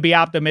reason to be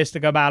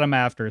optimistic about him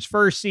after his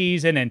first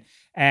season.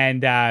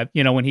 And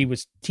when he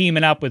was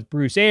teaming up with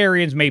Bruce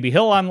Arians, maybe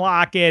he'll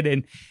unlock it.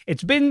 And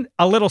it's been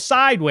a little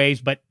sideways,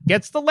 but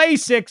gets the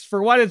Lasix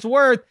for what it's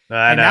worth.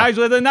 And now he's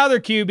with another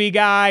QB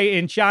guy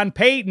in Sean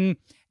Payton,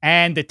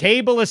 and the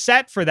table is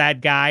set for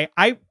that guy.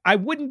 I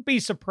wouldn't be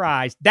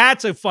surprised.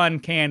 That's a fun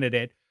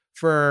candidate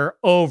for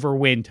over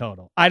win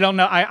total. I don't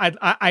know.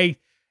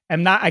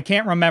 I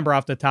can't remember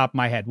off the top of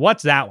my head.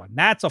 What's that one?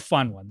 That's a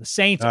fun one. The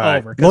Saints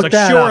over. Because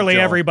surely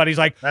everybody's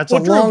like, that's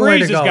well, a Drew long way Brees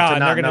to is go gone. To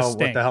not They're going to know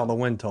stink. what the hell the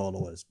win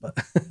total is. But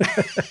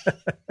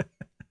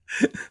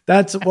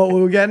that's what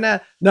we were getting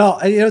at. No,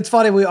 it's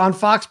funny. We on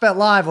Fox Bet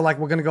Live, we're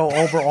going to go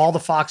over all the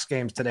Fox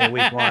games today,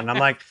 week 1. And I'm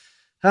like,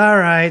 all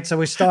right. So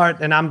we start,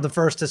 and I'm the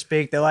first to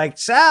speak. They're like,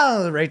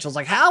 Sal, Rachel's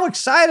like, how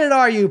excited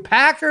are you?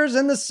 Packers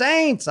and the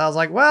Saints. I was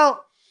like,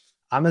 well,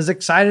 I'm as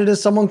excited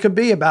as someone could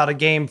be about a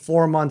game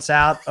 4 months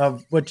out,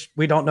 of which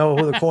we don't know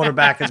who the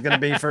quarterback is going to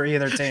be for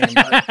either team.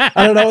 But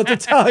I don't know what to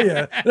tell you.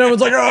 And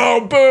everyone's like,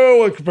 oh,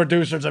 boo.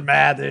 Producers are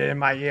mad in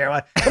my ear.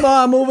 Like, come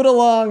on, move it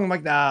along. I'm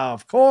like, no,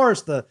 of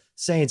course the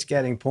Saints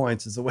getting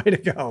points is the way to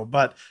go.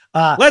 But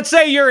let's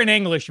say you're an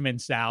Englishman,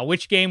 Sal.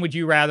 Which game would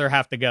you rather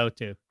have to go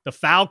to? The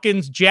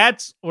Falcons,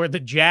 Jets, or the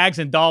Jags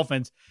and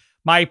Dolphins?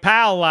 My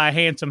pal,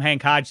 handsome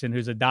Hank Hodgson,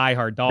 who's a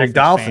diehard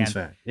Dolphins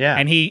fan. Yeah,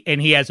 and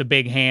he has a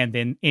big hand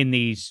in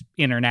these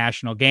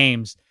international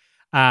games,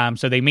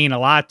 so they mean a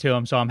lot to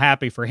him. So I'm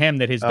happy for him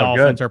that his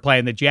Dolphins are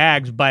playing the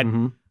Jags. But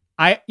in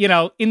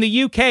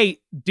the UK,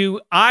 do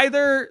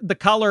either the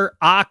color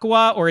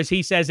aqua, or as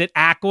he says it,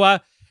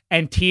 aqua,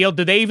 and teal,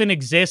 do they even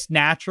exist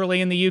naturally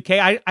in the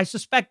UK? I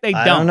suspect they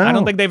don't. I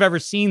don't think they've ever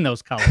seen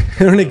those colors.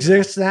 They don't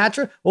exist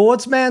naturally? Well,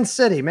 what's Man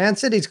City? Man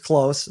City's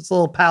close. It's a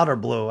little powder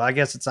blue. I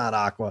guess it's not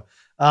aqua.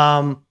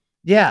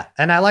 Yeah,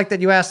 and I like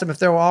that you asked him if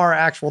there are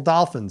actual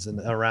dolphins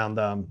around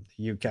the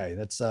UK.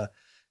 That's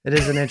it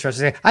is an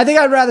interesting thing. I think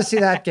I'd rather see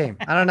that game.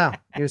 I don't know.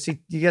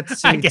 You get to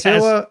see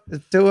Tua.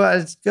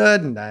 It's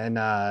good,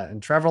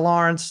 and Trevor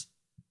Lawrence.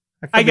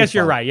 I guess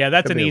you're right. Yeah,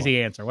 that's an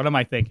easy answer. What am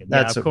I thinking?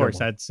 Of course,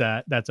 that's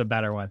a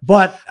better one.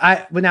 But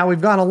now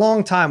we've gone a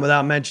long time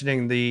without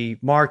mentioning the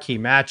marquee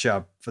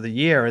matchup for the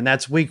year, and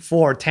that's Week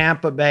 4,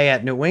 Tampa Bay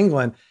at New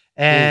England.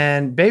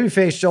 And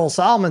babyface Joel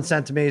Solomon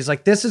sent to me, he's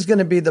like, this is going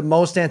to be the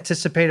most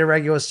anticipated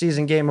regular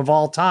season game of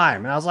all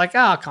time. And I was like,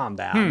 oh, calm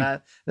down.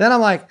 Then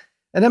I'm like,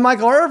 and then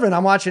Michael Irvin,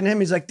 I'm watching him.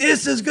 He's like,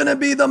 this is going to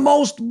be the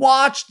most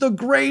watched, the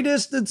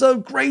greatest. It's a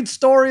great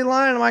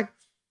storyline. I'm like,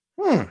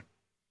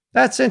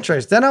 that's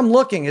interesting. Then I'm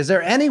looking, is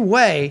there any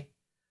way?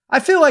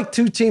 I feel like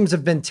 2 teams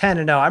have been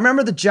 10-0. I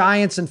remember the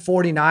Giants and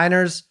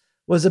 49ers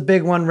was a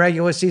big one,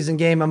 regular season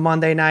game, a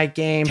Monday night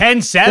game.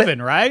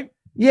 10-7, right?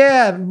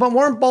 Yeah, but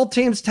weren't both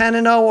teams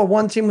 10-0, or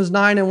one team was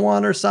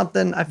 9-1 or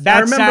something? I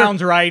remember.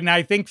 Sounds right. And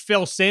I think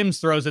Phil Simms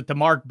throws it to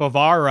Mark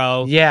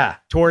Bavaro. Yeah,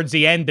 towards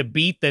the end to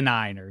beat the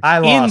Niners. I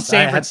lost. In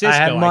San Francisco. I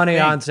had money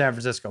on San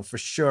Francisco for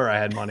sure. I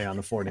had money on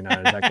the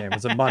 49ers that game. It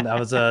was a Monday. I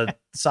was a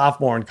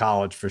sophomore in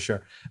college for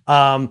sure.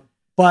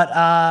 But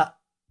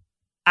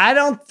I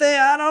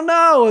don't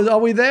know. Are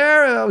we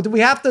there? Do we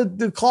have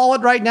to call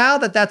it right now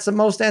that's the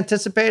most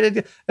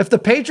anticipated? If the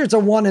Patriots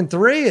are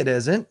 1-3, it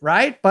isn't,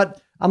 right?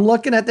 But I'm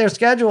looking at their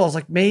schedules.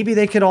 Like maybe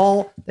they could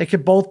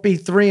both be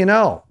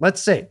 3-0.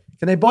 Let's see.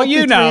 Can they both?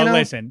 Well, be 3-0?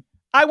 Listen.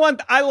 I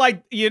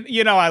like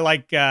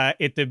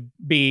it to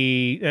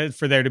be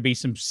for there to be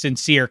some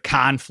sincere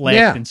conflict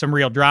and some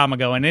real drama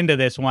going into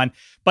this one.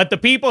 But the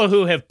people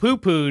who have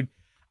poo-pooed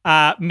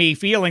me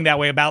feeling that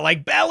way about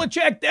like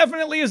Belichick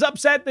definitely is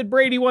upset that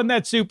Brady won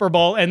that Super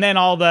Bowl, and then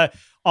all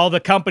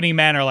the company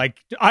men are like,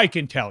 I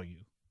can tell you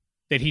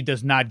that he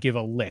does not give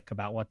a lick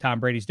about what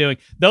Tom Brady's doing.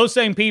 Those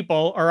same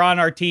people are on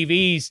our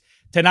TVs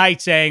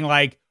tonight saying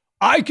like,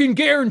 I can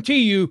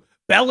guarantee you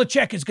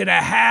Belichick is going to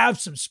have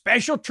some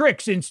special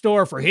tricks in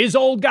store for his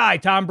old guy,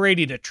 Tom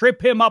Brady, to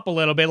trip him up a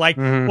little bit. Like,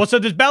 well, so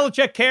does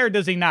Belichick care? Or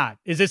does he not?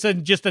 Is this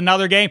just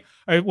another game?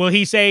 Or will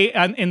he say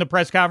in the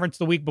press conference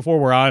the week before,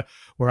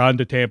 we're on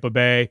to Tampa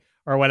Bay.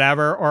 or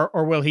whatever,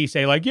 or will he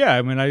say like, yeah,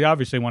 I mean, I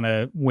obviously want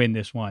to win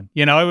this one,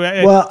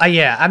 Well,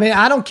 yeah, I mean,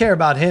 I don't care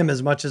about him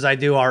as much as I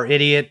do our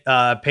idiot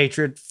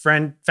Patriot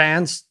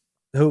fans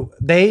who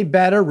they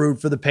better root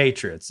for the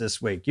Patriots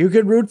this week. You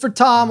could root for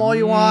Tom all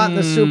you want in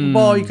the Super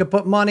Bowl. You could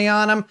put money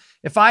on him.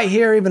 If I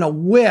hear even a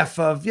whiff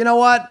of, you know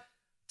what,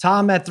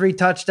 Tom had 3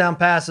 touchdown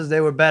passes, they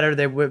were better.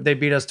 They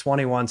beat us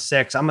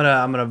 21-6. I'm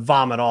gonna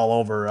vomit all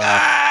over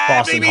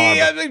Boston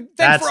Harbor.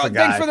 That's the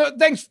guy.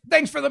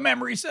 Thanks for the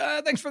memories.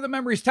 Thanks for the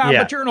memories, Tom.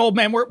 Yeah. But you're an old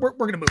man. We're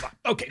gonna move on.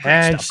 Okay,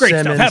 And great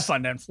Simmons, stuff. Have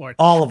fun down in Florida.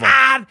 all of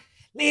them.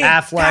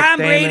 Affleck, Tom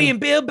Brady Damon. and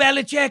Bill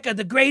Belichick are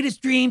the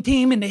greatest dream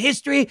team in the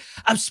history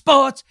of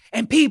sports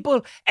and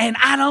people, and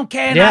I don't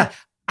care. Yeah.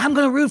 I'm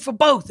going to root for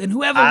both, and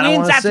whoever I don't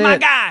wins, wanna that's see my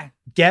it. guy.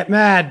 Get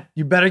mad.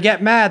 You better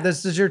get mad.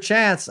 This is your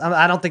chance.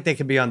 I don't think they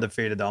can be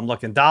undefeated, though. I'm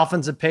looking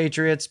Dolphins at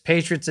Patriots,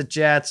 Patriots at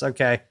Jets.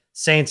 Okay.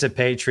 Saints at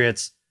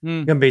Patriots.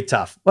 Going to be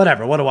tough.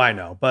 Whatever. What do I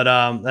know? But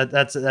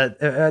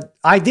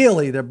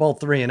ideally, they're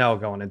both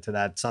 3-0 going into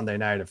that Sunday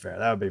night affair.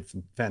 That would be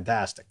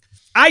fantastic.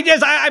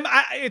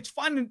 It's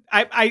fun.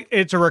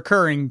 It's a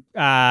recurring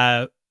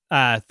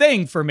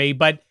thing for me,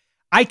 but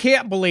I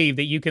can't believe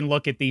that you can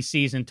look at these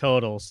season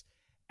totals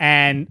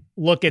and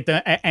look at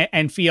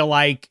and feel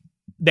like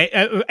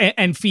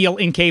and feel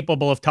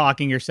incapable of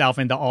talking yourself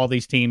into all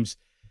these teams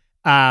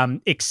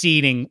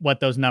exceeding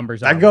what those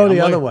numbers are. I go the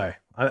other way.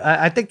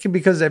 I think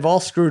because they've all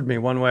screwed me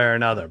one way or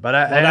another. But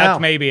that's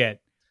maybe it.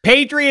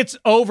 Patriots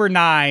over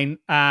 9.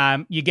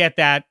 You get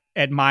that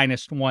at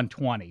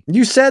 -120.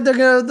 You said they're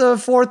gonna the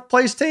 4th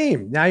place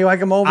team. Now you like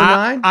them over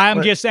 9?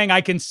 I'm just saying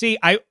I can see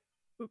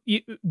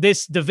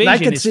this division I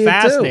can is see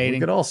fascinating. It too. We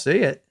could all see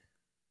it.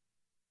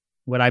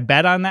 Would I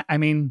bet on that? I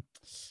mean,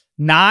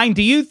 9.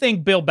 Do you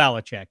think Bill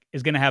Belichick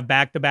is going to have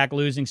back-to-back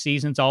losing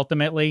seasons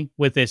ultimately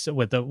with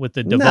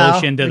the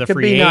devotion to the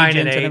free agents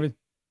and everything?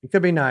 It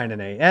could be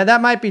 9-8. And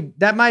that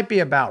might be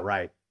about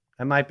right.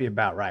 That might be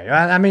about right.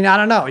 I mean, I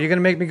don't know. You're going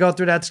to make me go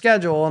through that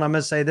schedule, and I'm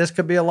going to say this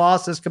could be a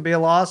loss, this could be a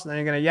loss, and then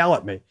you're going to yell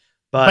at me.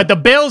 But the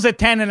Bills at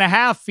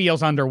 10.5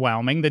 feels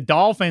underwhelming. The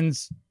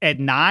Dolphins at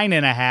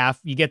 9.5,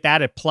 you get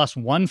that at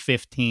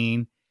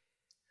 +115.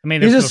 I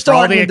mean, for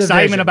all the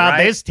excitement about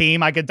this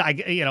team,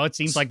 it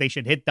seems like they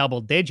should hit double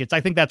digits.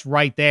 I think that's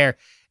right there.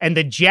 And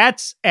the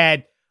Jets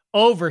at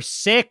over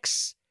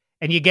 6,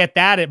 and you get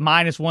that at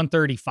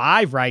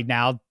 -135 right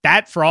now.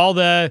 That, for all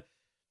the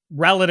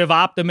relative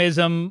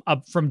optimism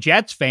from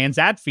Jets fans,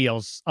 that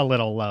feels a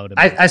little low to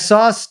me. I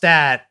saw a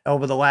stat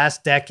over the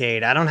last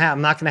decade.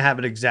 I'm not going to have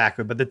it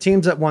exactly, but the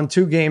teams that won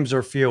 2 games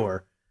or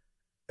fewer,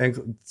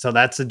 and so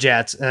that's the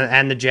Jets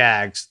and the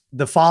Jags,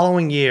 the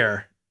following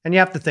year, and you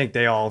have to think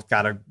they all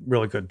got a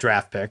really good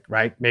draft pick,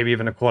 right? Maybe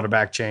even a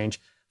quarterback change.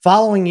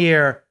 Following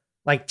year,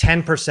 like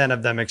 10%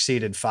 of them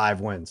exceeded 5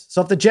 wins.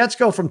 So if the Jets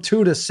go from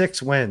 2 to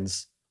 6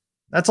 wins,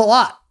 that's a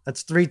lot.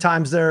 That's 3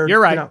 times their.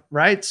 You're right.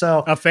 Right.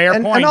 So a fair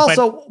point. And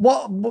also,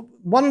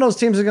 one of those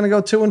teams is going to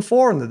go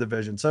 2-4 in the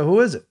division. So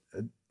who is it?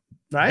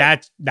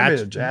 Right.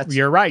 That's Jets.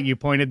 You're right. You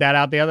pointed that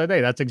out the other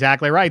day. That's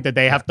exactly right. That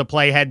they have to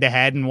play head to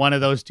head, and one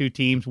of those 2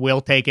 teams will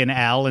take an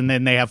L, and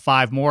then they have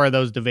 5 more of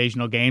those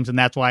divisional games, and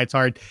that's why it's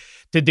hard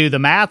to do the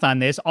math on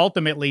this.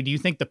 Ultimately, do you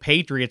think the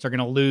Patriots are going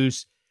to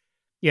lose,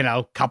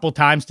 a couple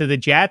times to the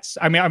Jets?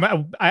 I mean,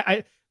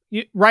 I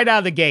right out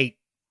of the gate,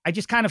 I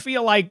just kind of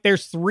feel like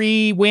there's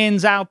 3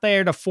 wins out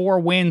there to 4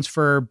 wins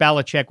for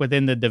Belichick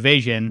within the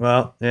division.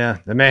 Well, yeah,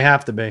 there may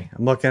have to be.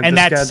 I'm looking at and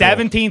the that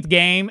schedule. 17th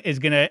game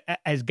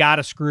has got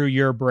to screw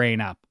your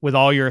brain up with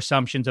all your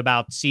assumptions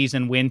about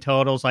season win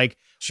totals. Like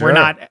Sure.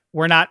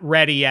 we're not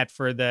ready yet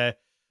for the.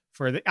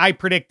 I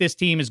predict this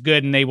team is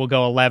good and they will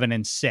go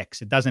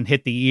 11-6. It doesn't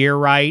hit the year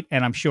right,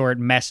 and I'm sure it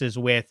messes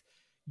with,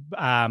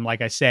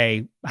 like I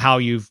say, how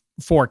you've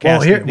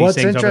forecasted these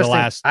things over the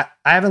last. I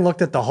haven't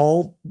looked at the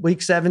whole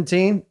week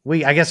 17.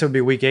 I guess it would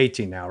be week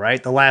 18 now,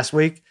 right? The last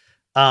week.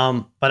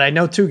 But I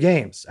know 2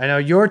 games. I know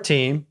your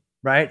team,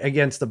 right,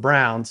 against the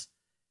Browns,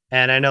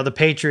 and I know the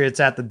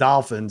Patriots at the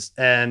Dolphins.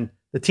 And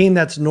the team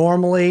that's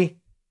normally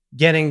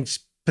getting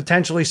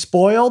potentially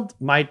spoiled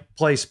might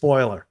play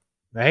spoiler.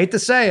 I hate to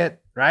say it,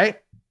 right?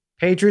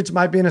 Patriots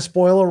might be in a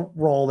spoiler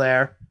role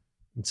there,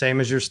 and same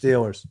as your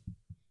Steelers.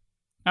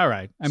 All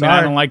right. I mean,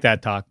 I don't like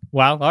that talk.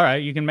 Well, all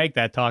right. You can make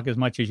that talk as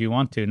much as you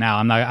want to. Now,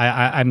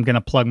 I'm going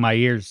to plug my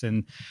ears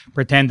and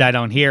pretend I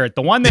don't hear it.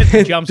 The one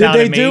that jumps out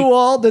at me.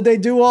 Did they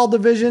do all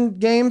division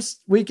games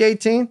week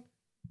 18?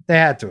 They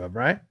had to have,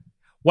 right?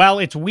 Well,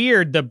 it's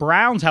weird. The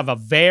Browns have a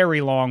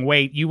very long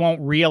wait. You won't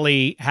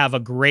really have a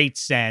great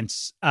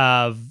sense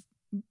of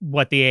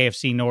what the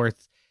AFC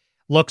North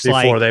looks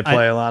like before they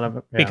play a lot of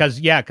it.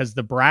 Yeah. Because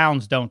the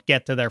Browns don't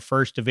get to their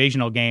first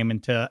divisional game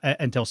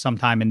until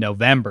sometime in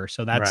November.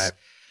 So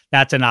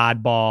that's an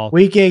oddball.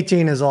 Week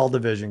 18 is all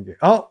division games.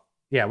 Oh,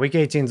 yeah, week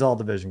 18 is all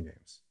division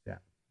games. Yeah.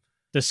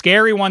 The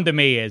scary one to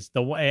me is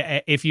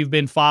if you've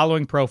been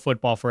following pro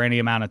football for any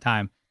amount of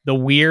time, the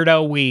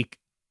weirdo week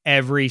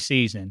every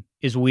season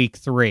is week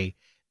 3.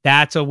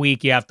 That's a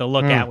week you have to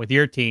look at with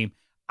your team.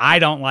 I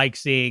don't like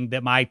seeing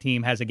that my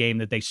team has a game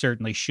that they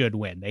certainly should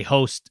win. They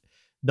host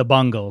the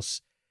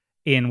Bungles,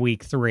 in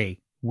week 3.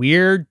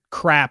 Weird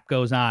crap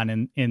goes on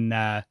in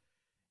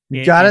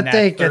you got to that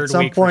think third at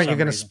some week for point you're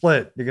going to reason.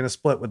 split. You're going to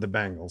split with the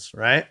Bengals,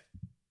 right?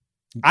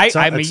 That's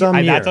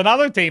year.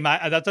 another team.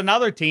 That's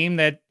another team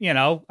that,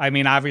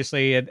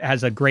 obviously it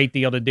has a great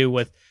deal to do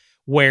with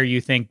where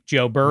you think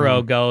Joe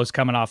Burrow goes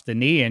coming off the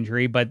knee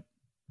injury. But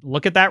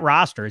look at that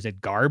roster. Is it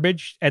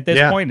garbage at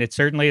this point? It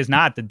certainly is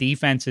not. The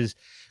defense is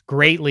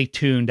greatly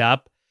tuned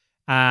up.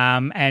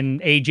 And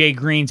AJ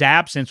Green's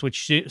absence,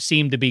 which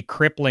seemed to be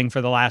crippling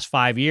for the last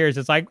 5 years,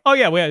 it's like, oh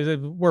yeah,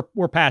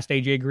 we're past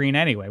AJ Green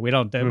anyway. We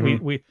don't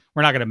we're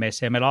not going to miss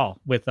him at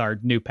all with our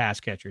new pass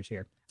catchers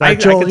here. I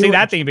can see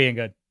that thing being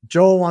good.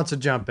 Joel wants to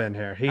jump in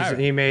here.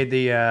 He made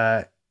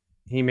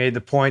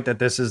the point that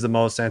this is the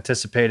most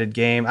anticipated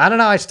game. I don't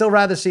know. I still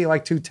rather see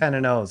like 2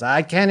 10-0s.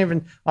 I can't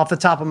even off the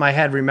top of my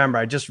head remember.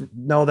 I just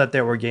know that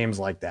there were games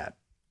like that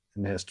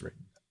in history.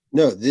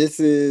 No,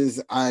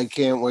 I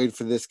can't wait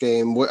for this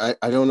game.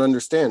 I don't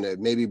understand it.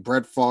 Maybe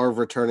Brett Favre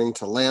returning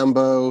to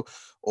Lambeau,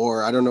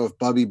 or I don't know if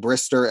Bubby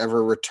Brister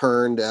ever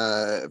returned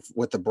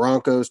with the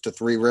Broncos to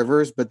Three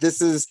Rivers, but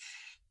this is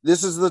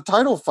the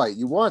title fight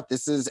you want.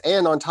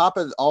 And on top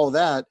of all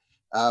that,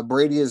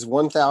 Brady is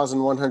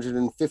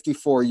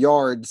 1,154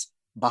 yards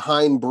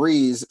behind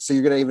Breeze, so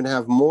you're going to even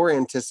have more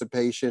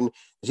anticipation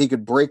that he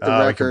could break the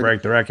record. He could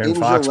break the record in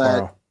Foxborough.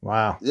 Gillette.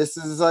 Wow. This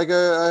is like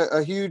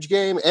a huge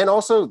game. And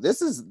also,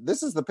 this is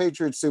the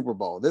Patriots Super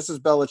Bowl. This is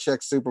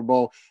Belichick's Super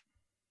Bowl.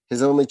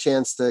 His only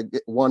chance to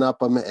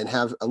one-up him and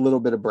have a little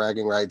bit of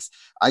bragging rights.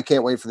 I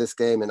can't wait for this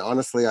game. And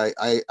honestly, I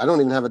don't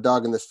even have a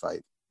dog in this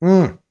fight.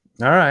 All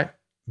right.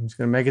 I'm just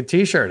going to make a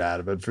T-shirt out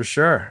of it for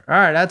sure. All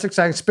right. That's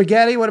exciting.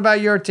 Spaghetti, what about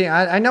your team?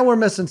 I know we're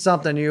missing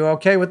something. You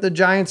okay with the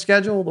Giants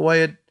schedule, the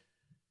way it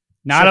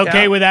Not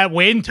okay with that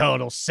win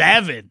total.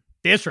 7.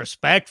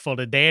 Disrespectful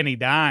to Danny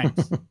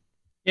Dimes.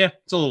 Yeah,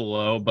 it's a little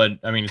low, but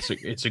I mean,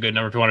 it's a good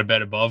number if you want to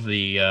bet above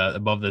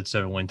the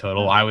 7 win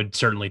total. I would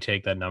certainly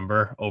take that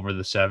number over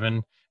the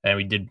 7. And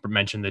we did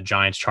mention the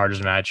Giants Chargers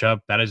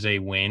matchup. That is a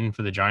win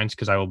for the Giants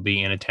because I will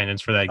be in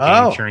attendance for that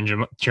game,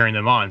 cheering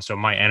them on. So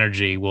my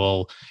energy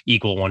will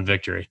equal 1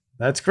 victory.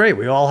 That's great.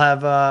 We all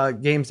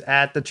have games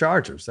at the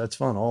Chargers. That's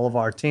fun. All of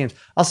our teams.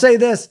 I'll say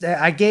this: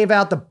 I gave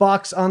out the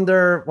Bucks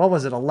under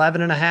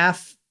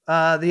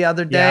 11.5 the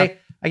other day. Yeah.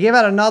 I gave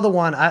out another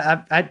one.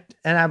 I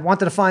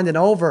wanted to find an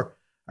over.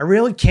 I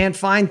really can't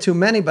find too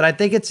many, but I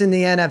think it's in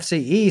the NFC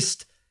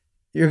East.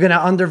 You're going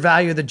to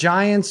undervalue the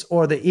Giants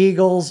or the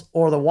Eagles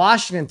or the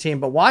Washington team,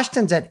 but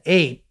Washington's at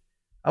 8.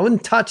 I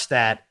wouldn't touch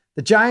that.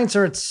 The Giants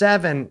are at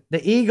 7.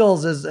 The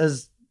Eagles,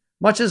 as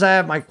much as I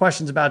have my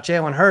questions about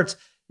Jalen Hurts,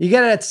 you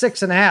get it at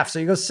 6.5. So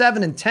you go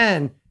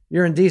 7-10,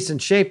 you're in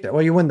decent shape there.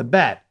 Well, you win the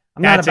bet.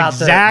 I'm not about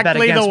to bet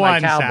against my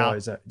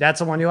Cowboys. Sal. That's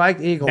the one you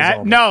like? Eagles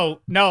over.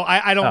 No,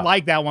 I don't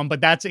like that one,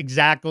 but that's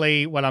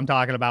exactly what I'm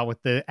talking about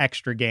with the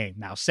extra game.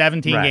 Now,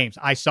 17 games.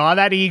 I saw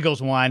that Eagles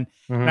one,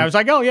 and I was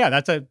like, oh, yeah,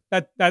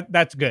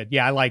 that's good.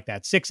 Yeah, I like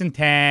that.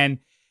 6-10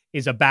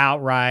 is about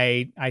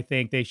right. I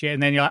think they should.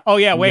 And then you're like, oh,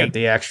 yeah, wait. You get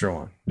the extra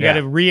one. You got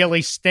to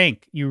really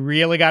stink. You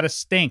really got to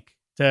stink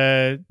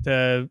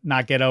to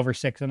not get over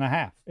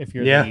 6.5 if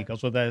you're the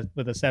Eagles with a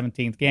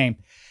 17th game.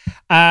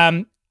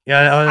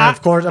 Yeah,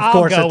 of course,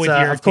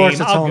 it's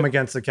home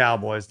against the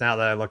Cowboys. Now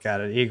that I look at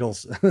it,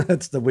 Eagles.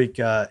 That's the week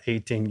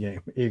 18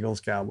 game.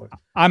 Eagles Cowboys.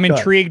 I'm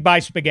intrigued by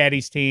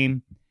Spaghetti's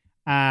team.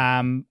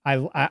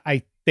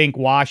 I think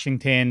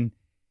Washington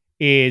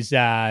is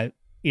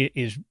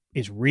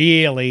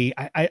really.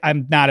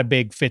 I'm not a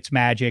big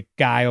Fitzmagic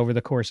guy over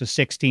the course of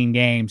 16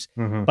 games,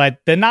 but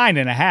the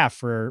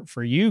 9.5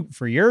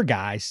 for your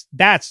guys,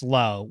 that's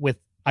low. With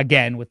the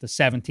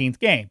 17th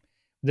game,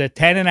 the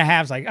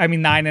 10.5's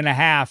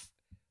 9.5.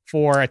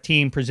 For a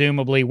team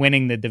presumably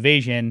winning the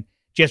division,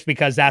 just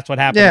because that's what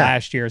happened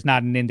last year, is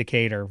not an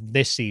indicator of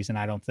this season.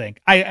 I don't think.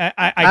 I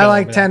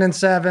like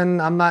 10-7.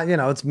 I'm not.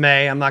 It's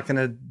May. I'm not going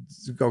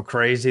to go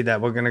crazy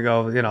that we're going to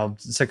go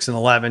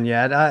 6-11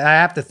 yet. I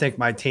have to think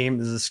my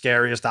team is the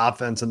scariest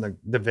offense in the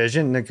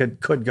division. And it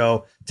could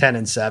go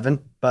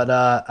 10-7. But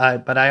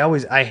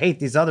I hate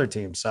these other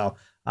teams, so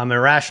I'm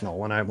irrational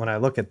when I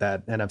look at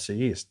that NFC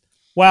East.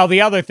 Well,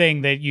 the other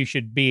thing that you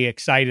should be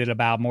excited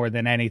about more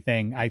than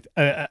anything,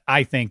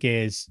 I think,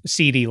 is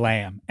CeeDee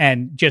Lamb,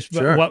 and just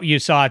what you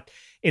saw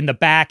in the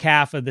back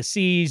half of the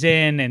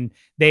season, and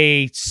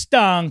they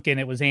stunk, and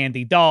it was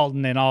Andy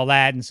Dalton and all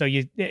that, and so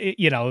you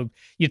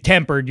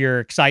tempered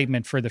your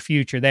excitement for the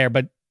future there.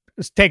 But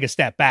let's take a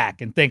step back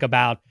and think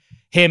about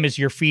him as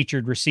your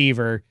featured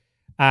receiver.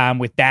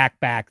 With Dak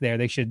back there,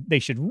 they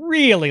should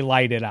really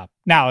light it up.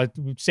 Now,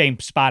 same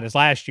spot as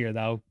last year,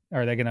 though.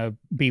 Are they going to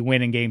be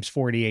winning games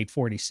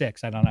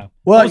 48-46? I don't know.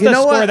 Well, what was the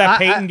score of that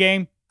Peyton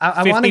game?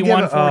 I want to give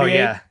it. Oh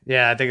yeah,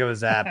 I think it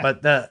was that.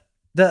 But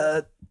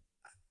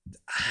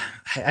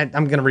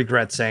I'm going to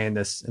regret saying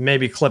this and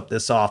maybe clip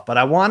this off. But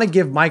I want to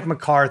give Mike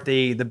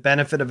McCarthy the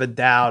benefit of a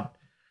doubt.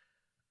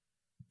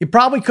 You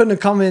probably couldn't have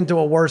come into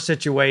a worse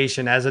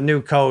situation as a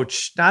new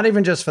coach, not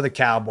even just for the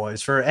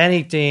Cowboys, for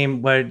any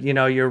team where,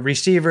 your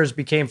receivers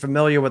became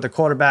familiar with the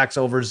quarterbacks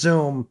over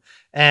Zoom,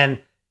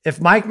 and if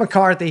Mike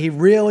McCarthy, he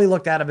really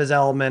looked out of his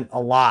element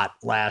a lot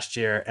last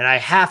year. And I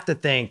have to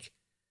think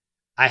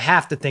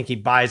he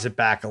buys it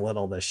back a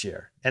little this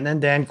year. And then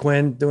Dan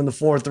Quinn doing the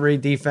 4-3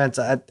 defense.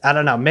 I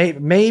don't know.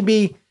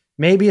 Maybe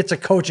it's a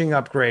coaching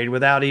upgrade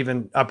without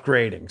even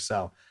upgrading.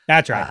 So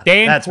that's right.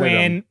 Dan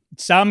Quinn,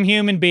 some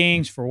human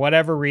beings, for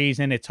whatever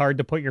reason, it's hard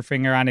to put your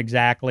finger on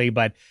exactly,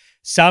 but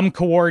some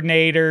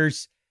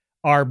coordinators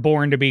are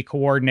born to be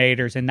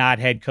coordinators and not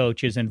head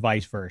coaches and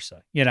vice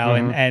versa,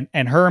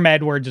 and Herm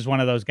Edwards is one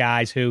of those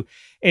guys who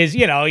is,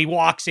 he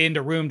walks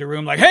into room to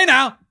room like, hey,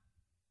 now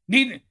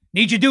need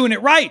you doing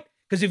it right.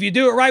 Because if you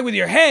do it right with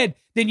your head,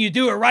 then you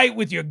do it right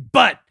with your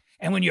butt.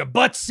 And when your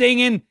butt's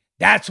singing,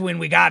 that's when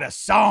we got a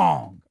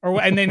song.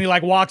 And then he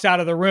walks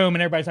out of the room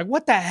and everybody's like,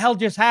 what the hell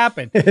just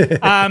happened?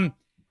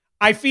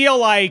 I feel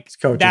like he's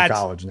coaching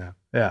college now.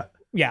 Yeah.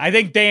 Yeah. I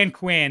think Dan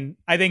Quinn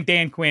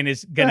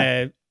is going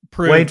to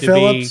prove Wade to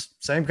Phillips, be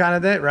same kind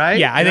of thing, right?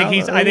 Yeah. I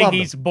think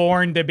he's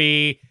born to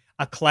be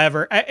a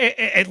clever,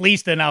 at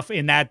least enough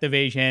in that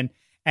division.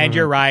 And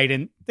you're right.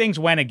 And things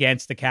went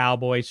against the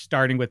Cowboys,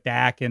 starting with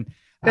Dak. And,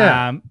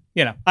 and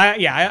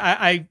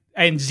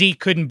Zeke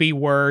couldn't be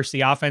worse.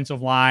 The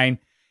offensive line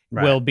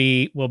will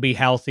be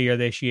healthier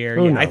this year.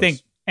 I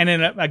think, and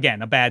then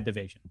again, a bad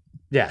division.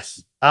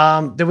 Yes.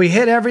 Did we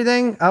hit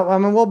everything? I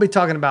mean, we'll be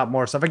talking about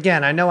more stuff.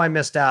 Again, I know I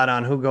missed out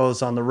on who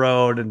goes on the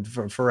road and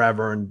for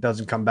forever and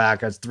doesn't come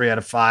back as 3 out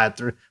of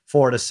 5,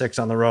 4 to 6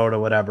 on the road or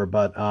whatever.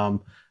 But I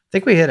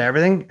think we hit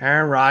everything.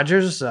 Aaron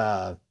Rodgers,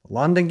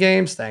 London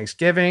games,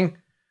 Thanksgiving,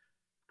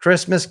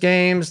 Christmas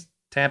games,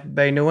 Tampa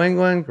Bay, New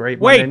England. Great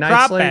Monday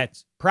night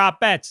slate. Prop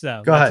bets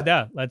though. Go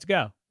ahead. Let's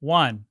go.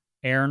 1,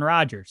 Aaron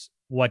Rodgers.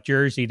 What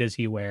jersey does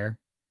he wear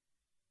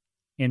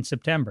in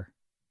September?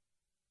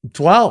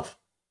 12.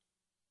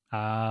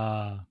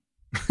 Mr.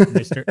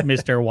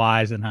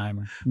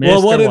 Weisenheimer.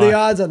 Well, what are the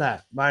odds on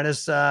that?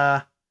 Minus,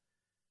 I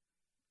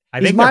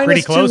think they're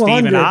pretty close to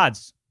even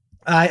odds.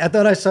 I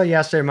thought I saw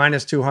yesterday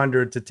minus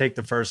 200 to take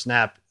the first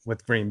snap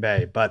with Green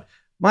Bay, but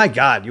my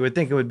God, you would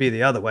think it would be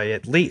the other way,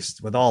 at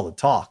least with all the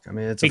talk. I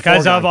mean, it's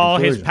because of all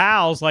his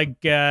pals like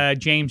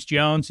James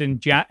Jones and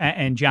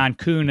John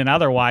Kuhn and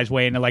otherwise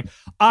weighing like,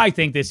 I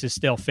think this is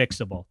still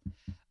fixable.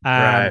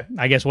 Right.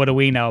 I guess what do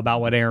we know about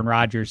what Aaron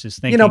Rodgers is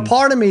thinking?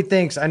 Part of me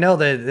thinks, I know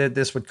that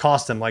this would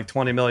cost him like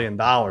 $20 million,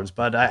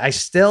 but I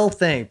still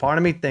think, part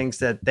of me thinks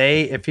that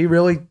if he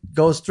really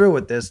goes through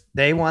with this,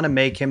 they want to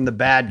make him the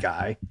bad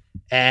guy.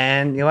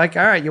 And you're like,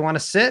 all right, you want to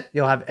sit?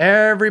 You'll have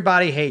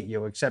everybody hate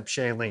you except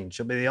Shailene.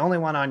 She'll be the only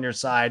one on your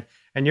side.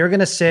 And you're going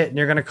to sit and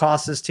you're going to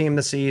cost this team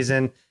the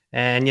season.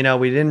 And,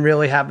 we didn't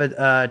really have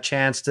a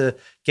chance to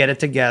get it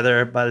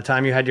together by the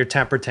time you had your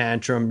temper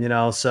tantrum,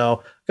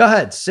 So go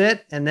ahead,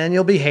 sit, and then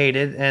you'll be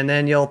hated. And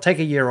then you'll take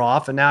a year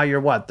off. And now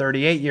you're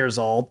 38 years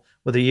old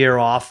with a year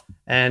off.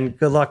 And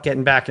good luck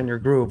getting back in your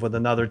groove with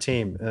another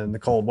team in the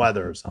cold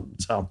weather or something.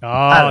 So,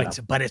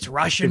 but it's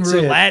Russian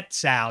roulette,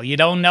 Sal. You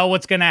don't know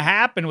what's going to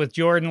happen with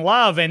Jordan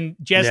Love. And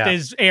just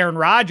as Aaron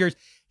Rodgers,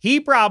 he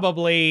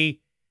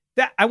probably,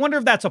 I wonder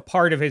if that's a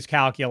part of his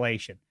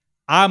calculation.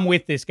 I'm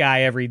with this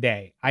guy every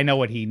day. I know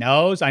what he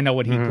knows. I know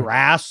what he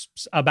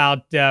grasps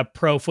about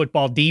pro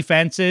football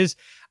defenses.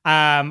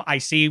 I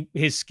see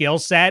his skill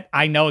set.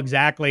 I know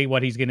exactly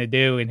what he's going to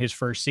do in his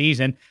first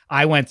season.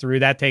 I went through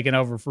that, taking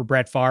over for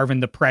Brett Favre,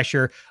 and the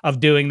pressure of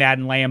doing that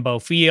in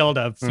Lambeau Field,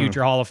 a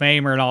future Hall of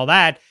Famer and all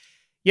that.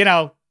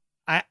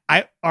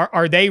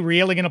 Are they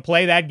really going to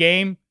play that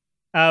game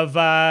of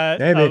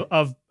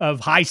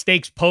high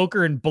stakes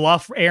poker and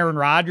bluff Aaron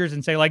Rodgers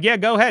and say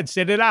go ahead,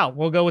 sit it out.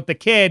 We'll go with the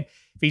kid.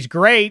 If he's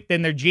great,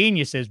 then they're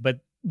geniuses,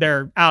 but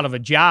they're out of a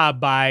job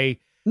by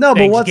No,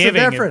 but what's the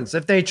difference?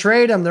 If they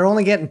trade him, they're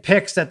only getting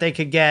picks that they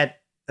could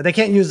get. They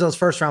can't use those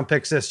first round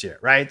picks this year,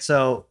 right?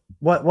 So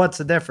what's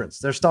the difference?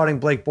 They're starting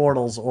Blake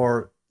Bortles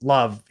or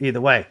Love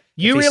either way.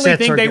 You really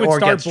think they would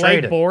start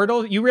Blake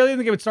Bortles? You really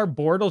think they would start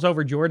Bortles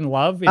over Jordan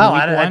Love?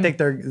 I think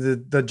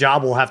the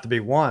job will have to be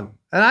won.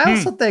 And I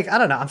also think, I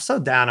don't know, I'm so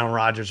down on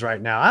Rodgers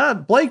right now.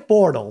 Blake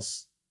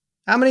Bortles,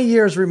 how many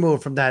years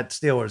removed from that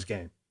Steelers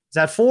game? Is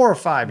that 4 or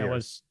 5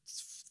 years?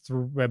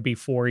 It'd be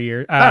 4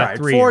 years. All right,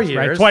 4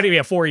 years.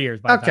 Right? 4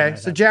 years. Okay,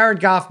 so Jared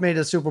Goff made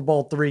a Super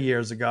Bowl 3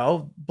 years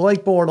ago.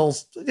 Blake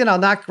Bortles,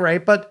 not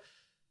great, but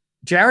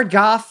Jared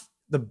Goff,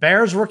 the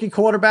Bears rookie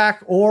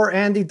quarterback, or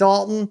Andy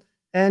Dalton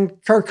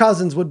and Kirk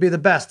Cousins would be the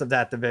best of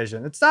that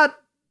division. It's not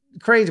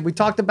crazy. We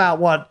talked about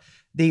what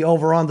the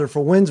over-under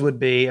for wins would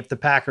be if the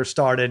Packers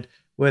started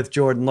with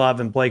Jordan Love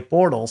and Blake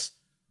Bortles.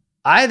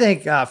 I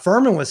think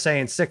Furman was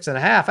saying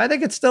 6.5. I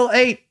think it's still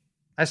 8.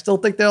 I still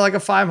think they're like a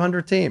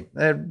 500 team.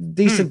 They're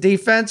decent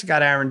defense.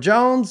 Got Aaron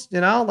Jones,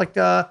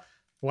 wow.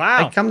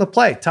 They come to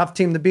play. Tough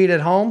team to beat at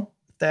home.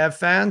 If they have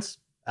fans.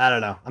 I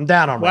don't know. I'm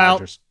down on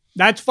Rodgers.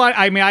 That's fine.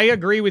 I mean, I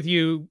agree with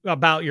you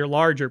about your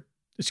larger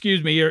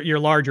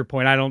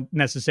point. I don't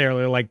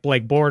necessarily like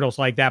Blake Bortles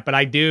like that, but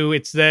I do.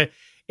 It's the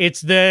two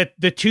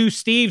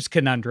Steves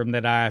conundrum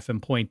that I often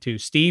point to.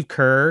 Steve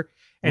Kerr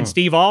and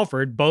Steve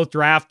Alford, both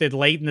drafted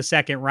late in the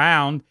second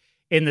round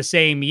in the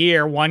same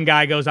year. One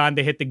guy goes on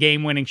to hit the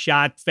game-winning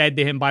shot fed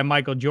to him by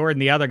Michael Jordan.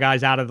 The other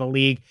guy's out of the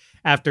league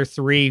after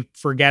 3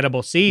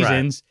 forgettable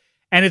seasons.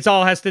 Right. And it's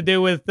all has to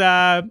do with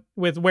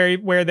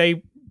where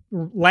they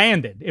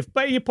landed. If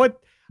you put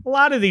a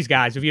lot of these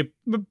guys,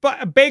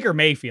 Baker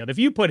Mayfield, if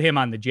you put him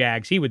on the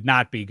Jags, he would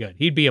not be good.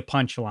 He'd be a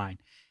punchline.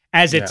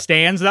 As it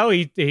stands, though,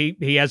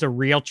 he has a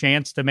real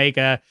chance to make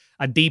a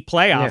deep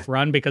playoff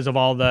run because of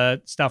all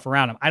the stuff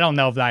around him. I don't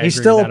know if he's agree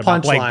still with that a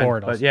about Blake punchline,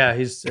 Bortles. but yeah,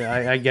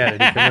 I get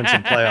it. He can win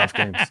some playoff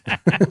games.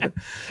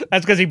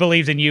 That's because he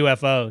believes in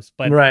UFOs.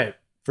 But right,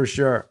 for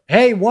sure.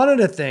 Hey, one of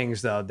the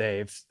things, though,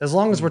 Dave, as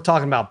long as we're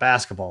talking about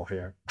basketball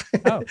here,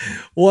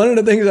 one of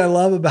the things I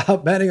love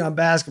about betting on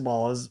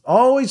basketball is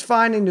always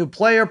finding new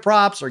player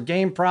props or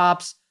game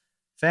props.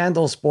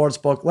 FanDuel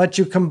Sportsbook lets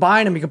you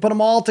combine them. You can put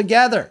them all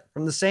together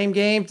from the same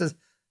game to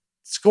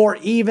score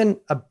even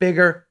a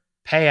bigger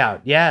payout.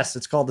 Yes,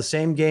 it's called the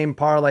same game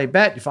parlay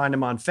bet. You find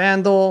them on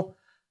FanDuel.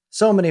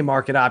 So many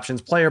market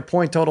options, player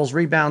point totals,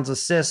 rebounds,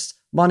 assists,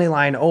 money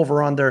line,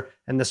 over, under,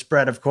 and the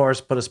spread, of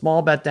course. Put a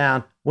small bet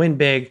down, win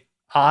big.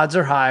 Odds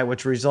are high,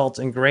 which results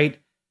in great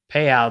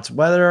payouts.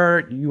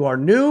 Whether you are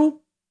new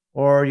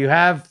or you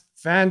have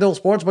FanDuel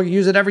Sportsbook, you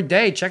use it every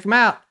day. Check them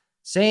out.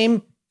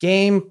 Same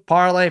game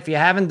parlay. If you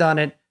haven't done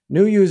it,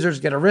 new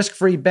users get a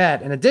risk-free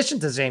bet in addition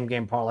to same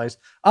game parlays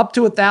up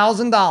to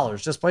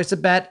 $1,000. Just place a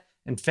bet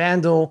and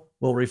FanDuel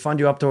will refund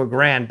you up to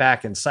 $1,000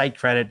 back in site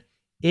credit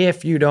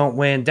if you don't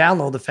win.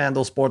 Download the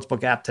FanDuel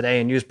Sportsbook app today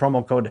and use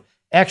promo code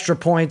Extra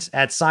Points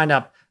at sign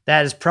up.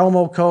 That is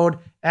promo code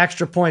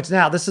Extra Points.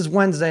 Now, this is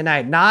Wednesday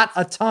night. Not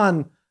a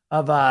ton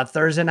of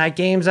Thursday night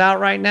games out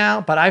right now,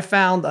 but I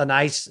found a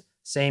nice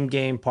same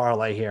game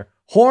parlay here.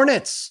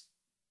 Hornets.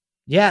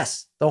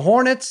 Yes, the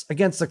Hornets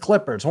against the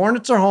Clippers.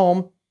 Hornets are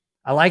home.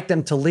 I like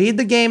them to lead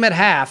the game at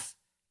half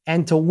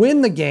and to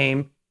win the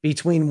game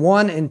between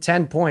 1 and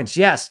 10 points.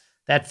 Yes,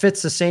 that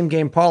fits the same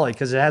game parlay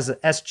because it has an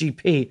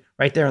SGP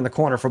right there in the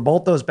corner for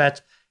both those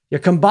bets. You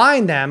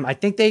combine them. I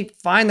think they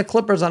find the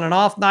Clippers on an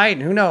off night,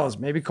 and who knows,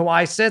 maybe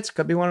Kawhi sits.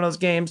 Could be one of those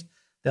games.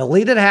 They'll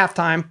lead at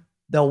halftime.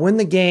 They'll win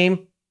the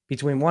game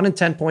between 1 and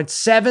 10 points.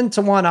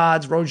 7-1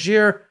 odds.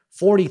 Rozier,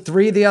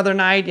 43 the other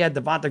night. You had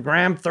Devonta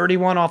Graham,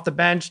 31 off the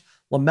bench.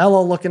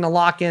 LaMelo looking to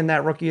lock in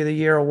that Rookie of the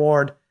Year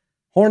award.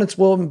 Hornets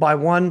will win by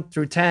 1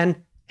 through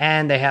 10,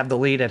 and they have the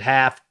lead at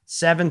half.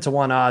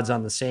 7-1 odds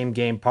on the same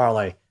game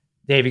parlay.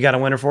 Dave, you got a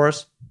winner for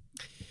us?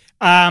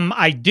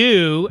 I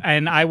do,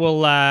 and I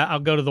will. I'll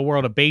go to the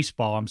world of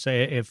baseball. I'm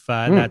saying if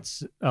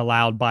that's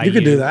allowed by you.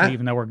 Can do that,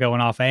 even though we're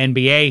going off of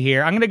NBA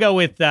here. I'm going to go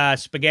with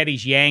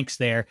Spaghetti's Yanks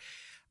there,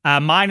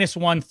 minus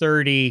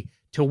 130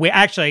 to win.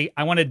 Actually,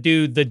 I want to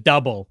do the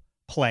double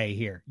play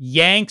here.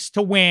 Yanks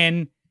to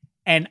win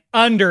and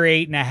under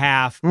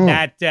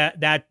 8.5.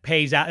 That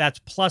pays out. That's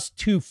plus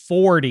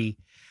 240.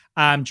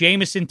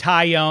 Jameson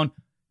Taillon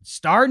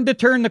starting to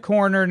turn the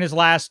corner in his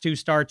last 2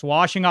 starts,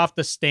 washing off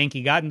the stink.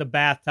 He got in the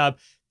bathtub,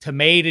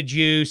 tomato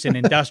juice and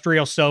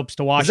industrial soaps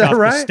to wash off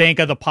the stink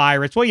of the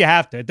Pirates. Well, you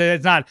have to.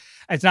 It's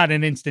not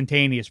an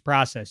instantaneous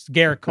process.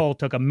 Garrett Cole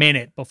took a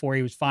minute before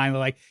he was finally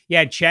like,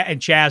 and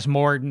Chaz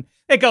Morton.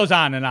 It goes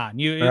on and on.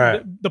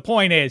 The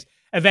point is,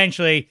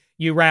 eventually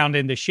you round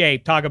into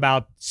shape. Talk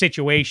about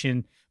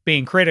situation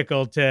being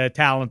critical to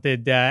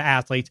talented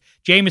athletes.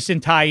 Jameson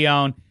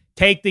Taillon,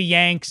 take the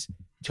Yanks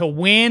to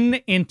win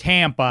in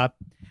Tampa.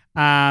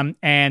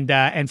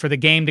 And for the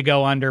game to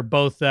go under.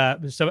 Both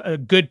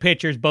good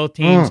pitchers, both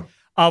teams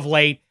of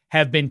late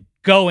have been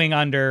going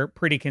under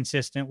pretty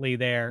consistently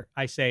there.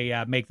 I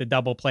say make the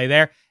double play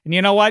there. And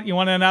you know what? You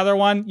want another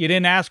one? You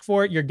didn't ask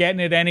for it. You're getting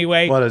it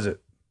anyway. What is it?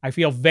 I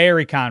feel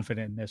very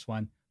confident in this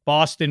one.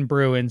 Boston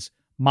Bruins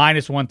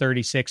minus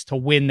 136 to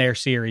win their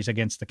series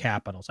against the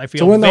Capitals. I feel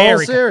to win the whole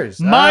series.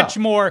 Much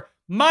more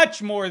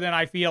than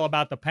I feel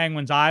about the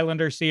Penguins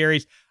Islander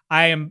series.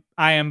 I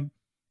am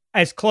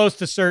as close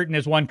to certain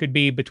as one could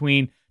be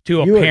between two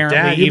apparently evenly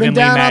matched. You've been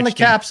down on the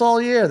Caps all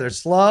year. They're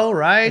slow,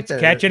 right? It's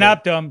catching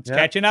up to them. It's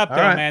catching up to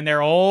them, man.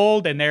 They're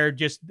old, and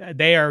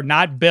they are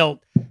not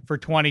built for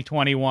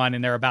 2021,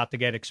 and they're about to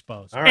get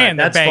exposed. All right, and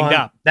they're banged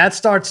up. That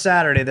starts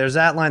Saturday. There's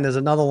that line. There's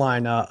another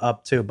line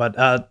up, too. But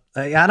I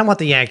don't want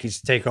the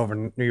Yankees to take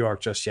over New York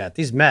just yet.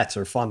 These Mets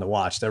are fun to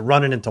watch. They're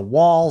running into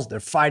walls.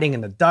 They're fighting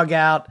in the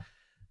dugout.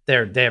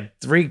 They have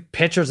 3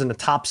 pitchers in the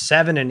top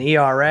 7 in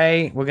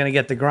ERA. We're going to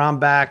get DeGrom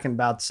back in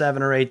about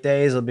 7 or 8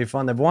 days. It'll be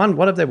fun. They've won.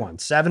 What have they won?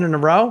 7 in a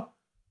row?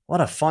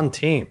 What a fun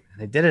team.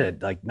 They did it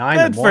at like 9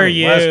 in the morning. Good for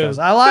you. West Coast.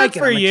 I like Good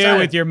for you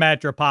with your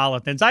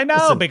Metropolitans. I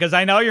know, because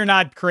I know you're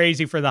not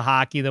crazy for the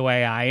hockey the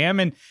way I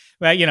am. And,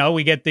 well,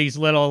 we get these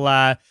little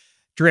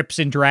drips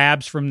and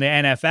drabs from the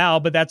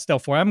NFL, but that's still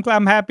for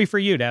I'm happy for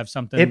you to have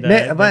something it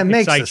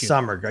makes the you.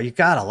 Summer go. You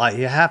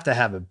have to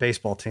have a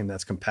baseball team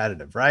that's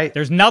competitive, right?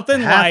 There's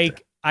nothing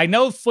like... I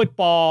know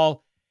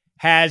football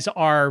has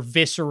our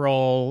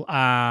visceral,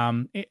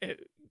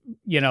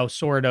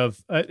 sort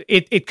of,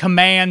 it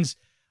commands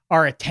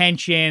our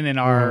attention and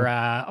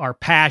our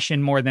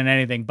passion more than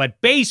anything.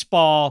 But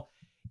baseball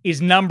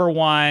is number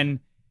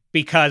one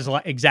because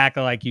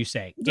exactly like you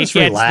say, Just it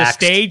gets relaxed,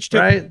 the stage to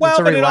right? well, It's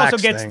a but it also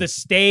relaxed gets thing. the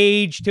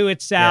stage to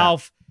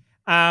itself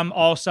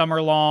all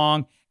summer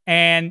long.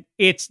 And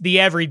it's the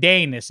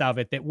everydayness of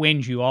it that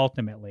wins you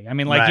ultimately. I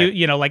mean, like Right.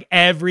 you know, like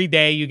every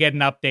day you get an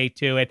update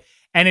to it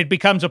and it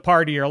becomes a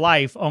part of your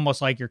life,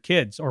 almost like your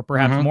kids, or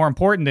perhaps more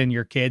important than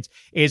your kids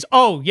is,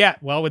 oh yeah,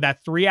 well, with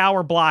that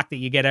 3-hour block that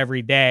you get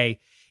every day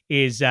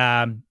is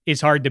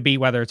hard to beat,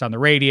 whether it's on the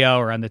radio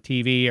or on the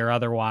TV or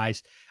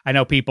otherwise. I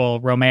know people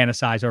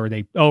romanticize, or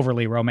they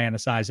overly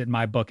romanticize it in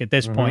my book at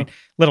this point, a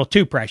little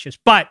too precious,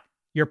 but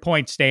your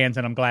point stands,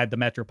 and I'm glad the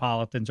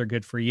Metropolitans are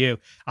good for you.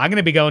 I'm going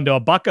to be going to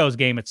a Buccos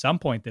game at some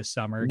point this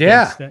summer.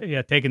 Yeah.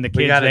 Taking the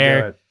We kids got to do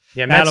there. it.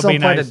 Yeah, Mets That'll don't be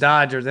play nice. the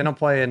Dodgers. They don't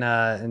play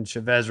in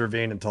Chavez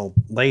Ravine until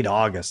late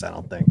August, I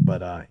don't think.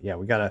 But yeah,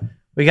 we gotta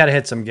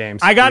hit some games.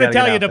 I got to We gotta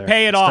tell get you out to there.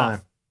 pay it It's off.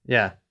 time.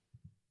 Yeah.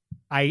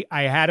 I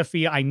had a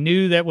feel. I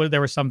knew that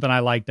there was something I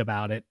liked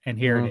about it, and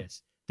here it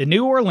is. The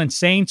New Orleans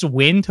Saints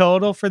win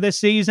total for this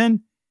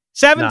season,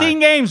 17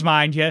 games,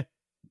 mind you.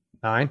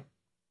 9?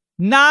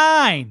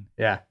 9.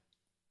 Yeah.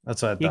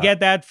 That's what I thought. You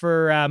get that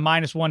for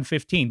minus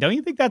 115. Don't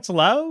you think that's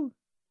low?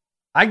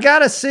 I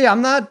gotta see.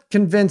 I'm not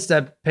convinced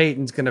that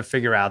Peyton's gonna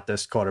figure out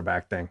this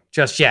quarterback thing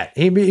just yet.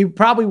 He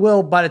probably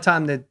will by the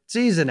time the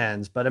season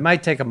ends, but it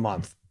might take a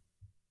month.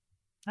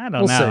 I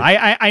don't We'll know. see.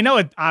 I know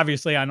it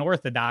obviously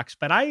unorthodox,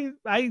 but I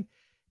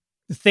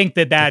think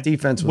that The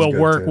defense was will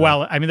good, work too.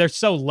 well. I mean, they're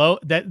so low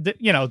that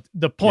you know,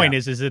 the point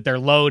is that they're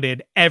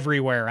loaded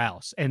everywhere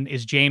else. And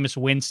is Jameis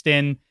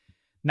Winston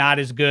not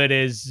as good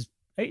as?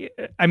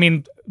 I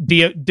mean,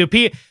 the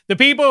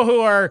people who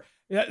are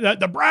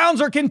the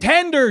Browns are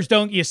contenders,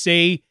 don't you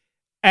see?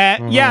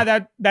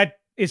 Yeah, that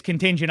is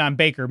contingent on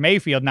Baker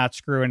Mayfield not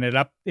screwing it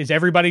up. Is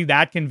everybody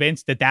that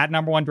convinced that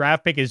number 1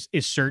 draft pick is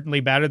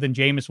certainly better than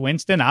Jameis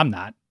Winston? I'm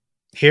not.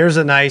 Here's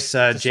a nice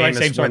It's the Jameis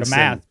same sort of Winston.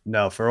 math.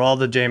 No, for all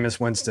the Jameis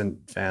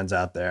Winston fans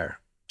out there.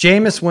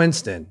 Jameis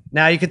Winston.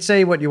 Now, you could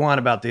say what you want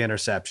about the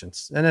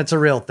interceptions, and it's a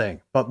real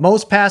thing. But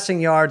most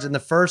passing yards in the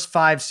first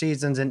 5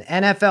 seasons in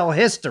NFL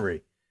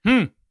history.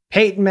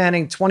 Peyton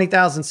Manning,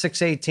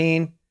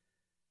 20,618.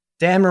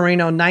 Dan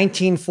Marino,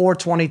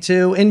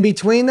 19,422. In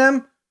between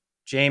them,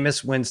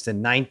 Jameis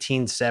Winston,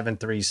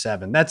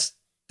 19,737.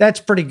 That's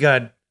pretty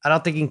good. I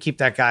don't think you can keep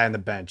that guy on the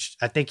bench.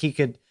 I think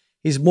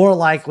he's more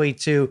likely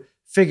to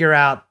figure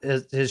out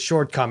his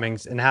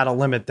shortcomings and how to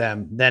limit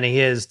them than he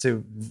is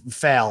to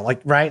fail.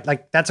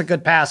 Like that's a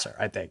good passer,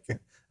 I think.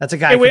 That's a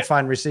guy who can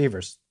find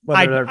receivers,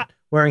 whether they're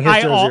wearing his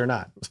jersey or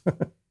not.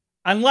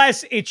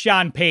 Unless it's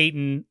Sean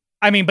Payton.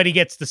 I mean, but he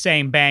gets the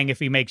same bang if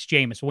he makes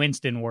Jameis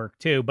Winston work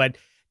too. But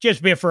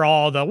just for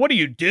all the, what are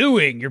you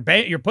doing?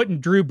 You're putting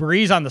Drew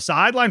Brees on the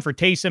sideline for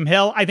Taysom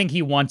Hill. I think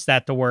he wants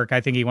that to work.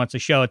 I think he wants to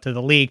show it to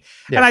the league.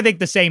 Yeah. And I think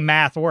the same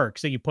math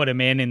works, that you put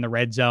him in the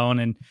red zone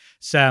and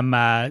some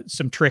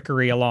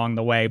trickery along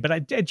the way.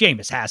 But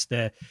Jameis has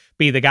to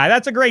be the guy.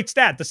 That's a great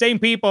stat. The same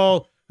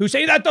people who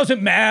say that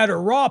doesn't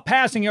matter, raw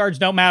passing yards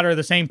don't matter, are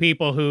the same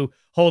people who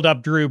hold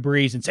up Drew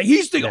Brees and say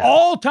he's the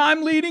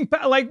all-time leading.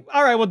 Like,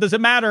 all right, well, does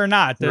it matter or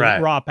not? The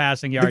raw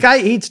passing yards. The guy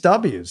eats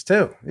W's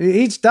too.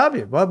 He eats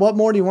W. What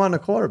more do you want in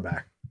a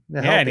quarterback?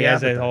 And he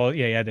has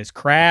he had this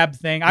crab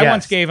thing. I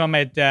once gave him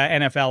at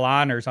NFL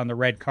Honors on the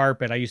red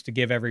carpet. I used to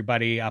give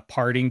everybody a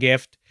parting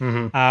gift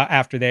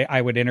after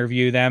I would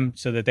interview them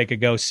so that they could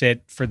go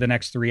sit for the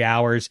next 3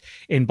 hours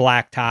in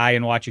black tie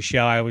and watch a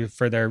show.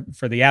 For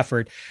the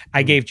effort.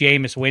 I gave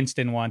Jameis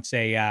Winston once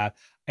a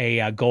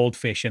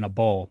goldfish in a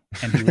bowl,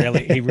 and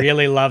he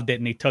really loved it,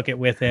 and he took it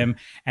with him.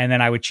 And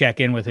then I would check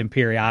in with him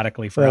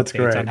periodically for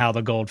updates on how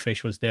the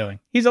goldfish was doing.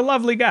 He's a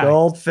lovely guy.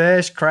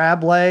 Goldfish,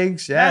 crab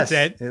legs. Yes,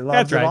 that's it. He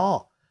loves it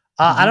all.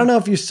 I don't know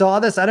if you saw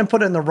this. I didn't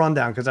put it in the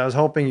rundown because I was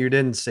hoping you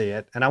didn't see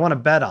it, and I want to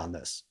bet on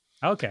this.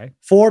 Okay.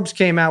 Forbes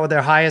came out with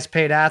their highest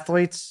paid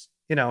athletes.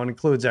 You know, it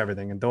includes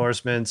everything,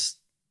 endorsements,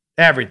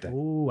 everything.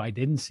 Ooh, I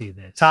didn't see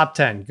this. Top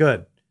 10.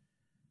 Good.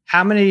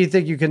 How many do you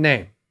think you can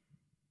name?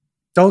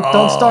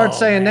 Don't start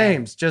saying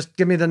names. Just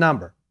give me the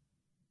number.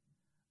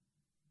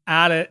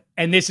 And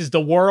this is the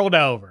world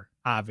over,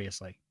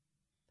 obviously.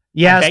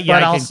 Yes,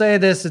 but I'll say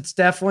this: it's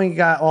definitely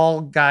got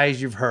all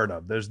guys you've heard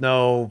of. There's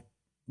no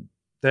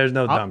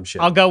dumb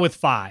shit. I'll go with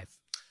 5.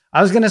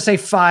 I was gonna say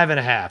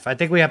 5.5. I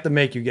think we have to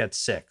make you get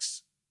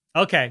 6.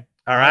 Okay.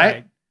 All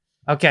right.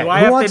 Okay. Who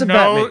wants to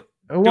bet me?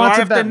 Who wants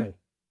to bet me?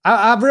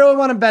 I really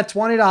want to bet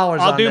 $20.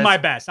 I'll do my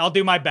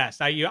best.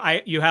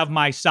 You have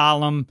my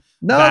solemn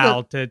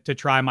vow to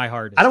try my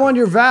hardest. I don't want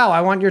your vow. I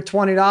want your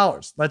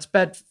 $20. Let's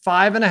bet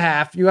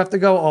 5.5. You have to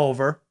go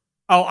over.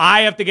 Oh,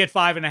 I have to get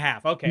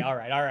 5.5. Okay. All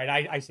right.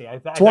 I see.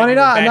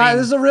 $20. No,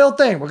 this is a real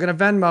thing. We're gonna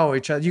Venmo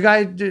each other. You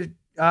guys,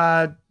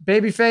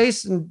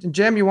 Babyface and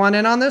Jim, you want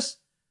in on this?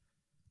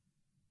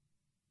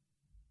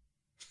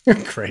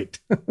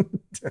 Great.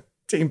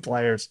 Team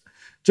players.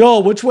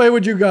 Joel, which way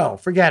would you go?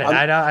 Forget it.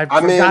 I have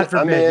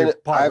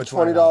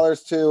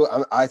 $20 too.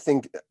 I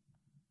think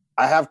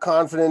I have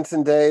confidence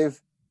in Dave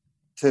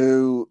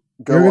to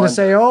go. You're going to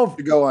say over.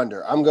 To go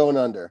under. I'm going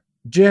under.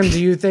 Jim,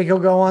 do you think he'll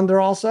go under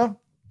also?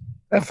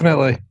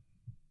 Definitely.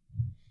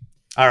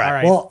 All right. All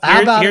right. Well,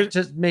 how about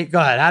just me? Go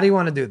ahead. How do you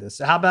want to do this?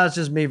 How about it's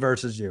just me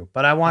versus you?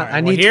 But I want. Right,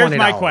 I need. Here's $20.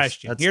 my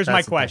question. That's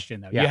my the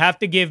question, though. Yeah. You have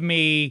to give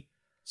me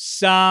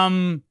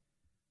some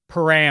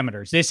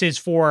parameters. This is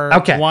for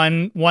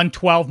one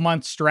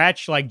 12-month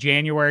stretch, like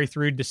January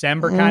through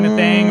December kind of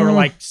thing, or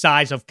like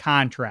size of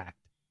contract.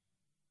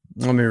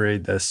 Let me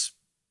read this.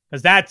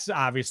 Because that's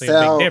obviously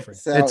a big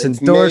difference. It's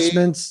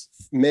endorsements.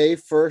 May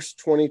 1st,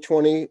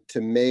 2020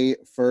 to May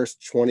 1st,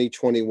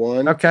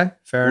 2021. Okay,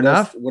 fair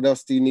enough. What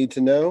else do you need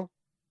to know?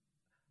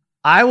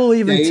 I will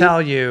even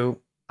tell you,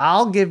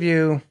 I'll give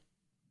you,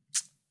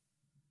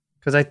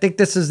 because I think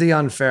this is the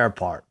unfair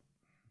part.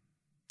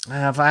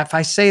 If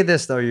I say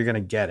this, though, you're going to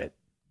get it.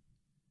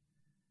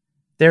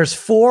 There's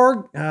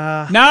 4.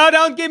 No,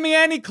 don't give me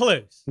any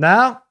clues.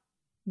 No?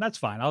 That's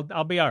fine.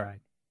 I'll be all right.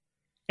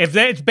 If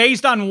it's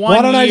based on one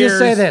Why don't I just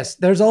say this?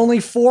 There's only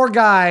 4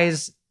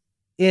 guys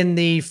in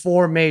the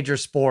 4 major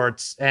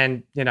sports,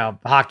 and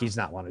hockey's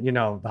not one.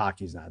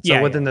 Hockey's not.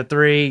 So within the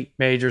 3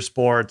 major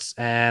sports,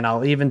 and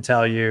I'll even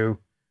tell you.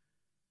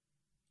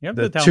 You have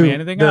to tell me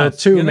anything else.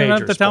 The 2 you major don't have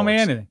to sports. tell me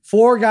anything.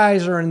 4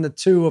 guys are in the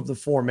 2 of the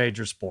 4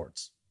 major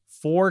sports.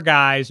 4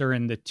 guys are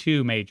in the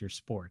 2 major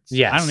sports.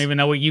 Yes. I don't even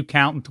know what you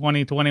count in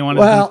 2021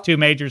 as the 2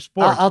 major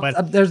sports.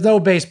 But there's no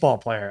baseball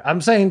player.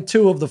 I'm saying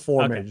 2 of the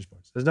 4 major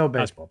sports. There's no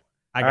baseball player.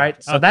 All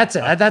right. So that's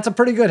it. That's a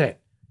pretty good hit.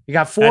 You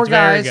got 4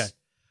 guys. Very good.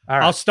 All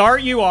right. I'll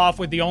start you off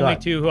with the only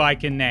 2 who I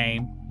can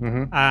name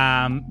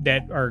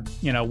that are,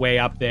 way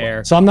up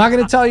there. So I'm not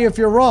going to tell you if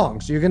you're wrong.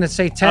 So you're going to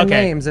say 10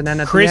 names, and then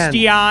at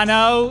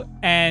Cristiano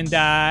and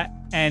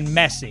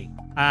Messi.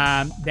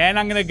 Then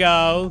I'm going to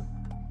go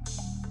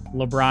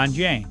LeBron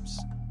James.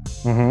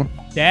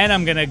 Then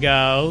I'm going to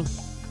go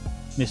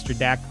Mr.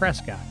 Dak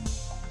Prescott.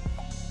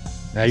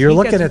 Now you're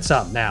looking at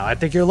something now. I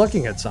think you're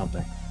looking at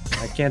something.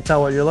 I can't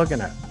tell what you're looking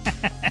at.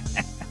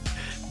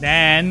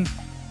 Then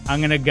I'm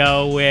going to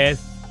go with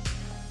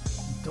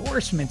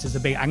endorsements is a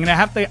big. I'm going to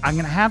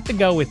have to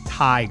go with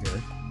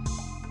Tiger.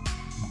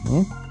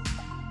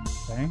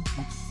 Okay,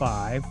 that's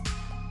 5.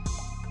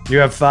 You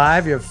have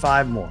 5. You have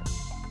 5 more.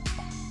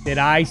 Did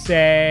I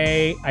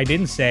say? I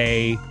didn't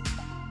say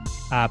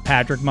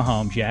Patrick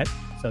Mahomes yet,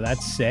 so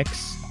that's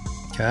 6.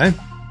 Okay.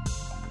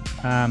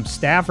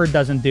 Stafford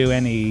doesn't do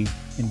any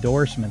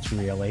endorsements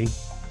really.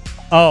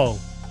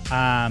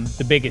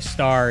 The biggest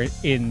star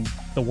in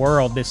the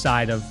world this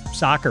side of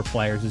soccer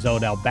players is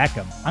Odell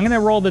Beckham. I'm going to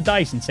roll the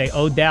dice and say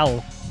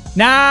Odell.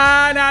 No.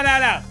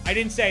 I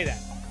didn't say that.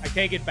 I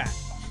take it back.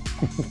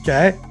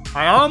 Okay.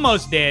 I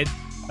almost did,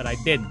 but I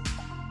didn't.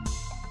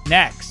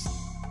 Next,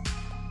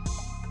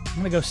 I'm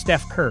going to go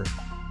Steph Curry.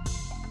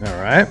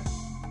 All right.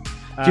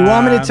 Do you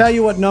want me to tell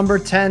you what number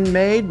 10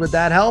 made? Would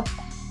that help?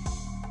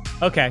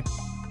 Okay.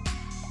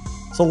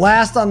 So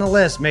last on the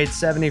list made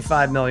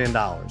 $75 million.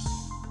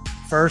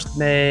 First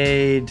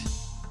made,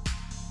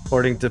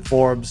 according to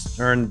Forbes,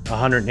 earned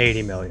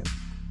 $180 million.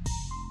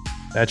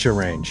 That's your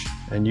range.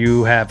 And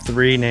you have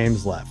 3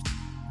 names left.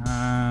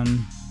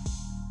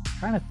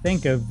 Trying to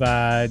think of...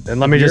 and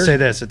let me just say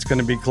this. It's going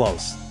to be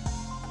close.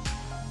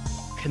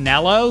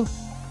 Canelo?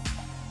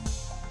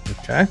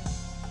 Okay.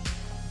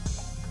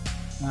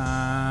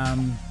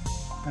 Trying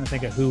to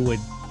think of who would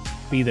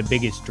be the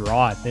biggest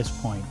draw at this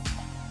point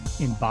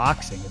in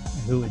boxing.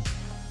 Who would...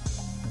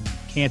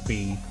 Can't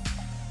be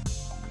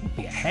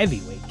a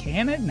heavyweight,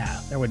 can it? No,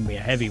 there wouldn't be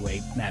a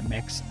heavyweight in that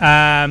mix.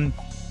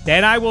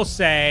 Then I will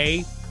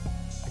say,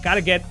 I got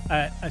to get.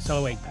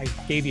 So wait, I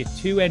gave you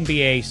 2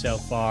 NBA so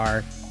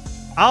far.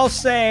 I'll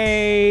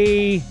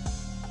say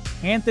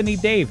Anthony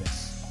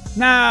Davis.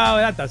 No,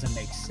 that doesn't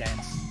make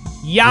sense.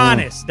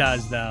 Giannis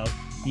does though.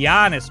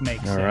 Giannis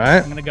makes sense.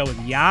 Right. I'm gonna go with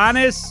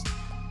Giannis,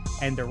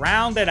 and to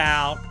round it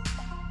out,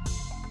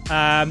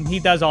 he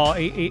does all.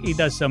 He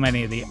does so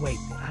many of the. Wait,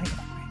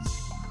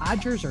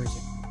 Rodgers or is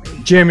it?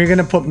 Jim, you're going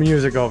to put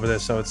music over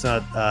this, so it's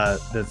not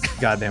that's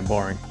goddamn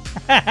boring.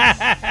 All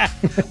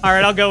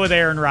right, I'll go with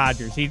Aaron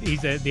Rodgers.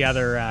 He's the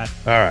other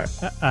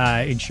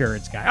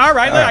insurance guy. All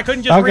right, look, I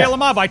couldn't just reel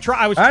him up. I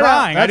was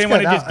trying. I didn't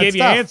want to just give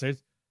you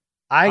answers.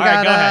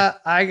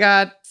 I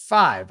got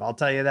 5. I'll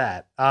tell you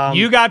that.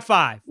 You got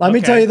 5. Let me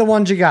tell you the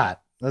ones you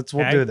got.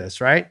 We'll do this,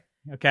 right?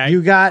 Okay.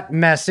 You got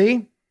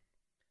Messi.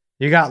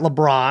 You got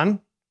LeBron.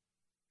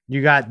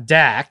 You got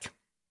Dak.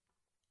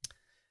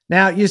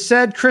 Now, you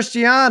said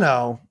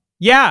Cristiano.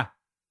 Yeah.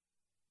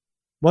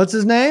 What's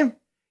his name?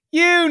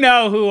 You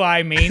know who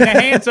I mean. The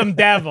handsome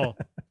devil.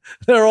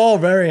 They're all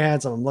very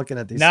handsome. I'm looking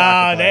at these. No,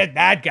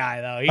 that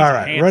guy, though. He's all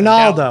right.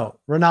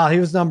 Ronaldo. He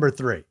was number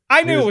 3.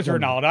 I knew it was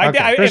Ronaldo.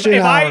 Okay.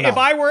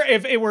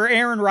 If it were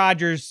Aaron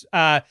Rodgers'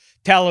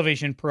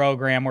 television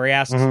program where he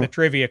asks the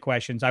trivia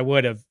questions, I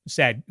would have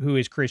said, who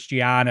is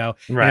Cristiano?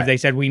 Right. And if they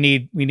said we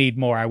need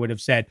more, I would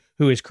have said,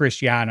 who is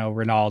Cristiano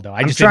Ronaldo?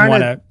 I just didn't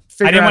want to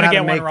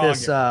get one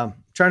wrong.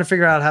 Trying to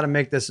figure out how to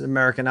make this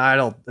American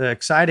Idol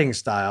exciting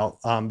style,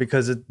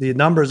 because the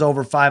number is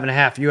over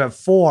 5.5. You have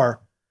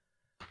 4,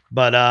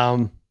 but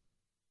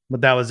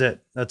that was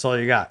it. That's all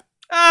you got.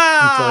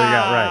 That's all you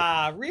got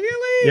right.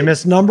 Really? You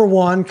missed number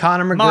 1,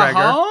 Conor McGregor.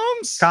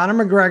 Mahomes?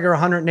 Conor McGregor,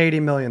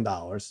 $180 million.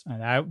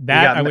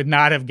 I would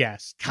not have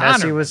guessed.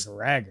 Conor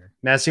McGregor.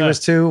 Messi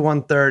was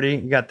 130.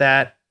 You got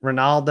that.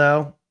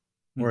 Ronaldo,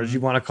 or as you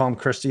want to call him,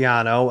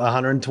 Cristiano,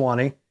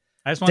 120.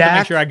 I just want to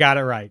make sure I got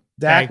it right.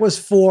 Dak was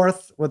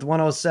fourth with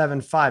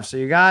 107.5. So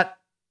you got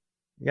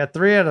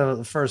 3 out of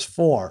the first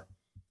 4.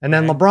 And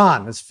then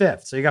LeBron is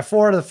 5th. So you got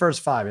 4 out of the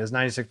first 5. He has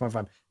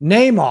 96.5.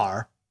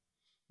 Neymar,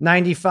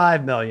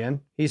 95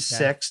 million. He's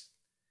 6th.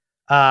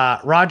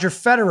 Roger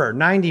Federer,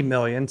 90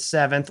 million,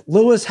 7th.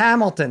 Lewis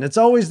Hamilton. It's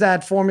always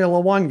that Formula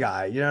One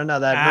guy. You don't know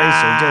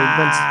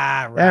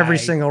that racer. Wins every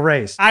single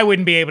race. I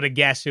wouldn't be able to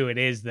guess who it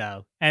is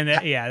though. And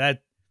okay.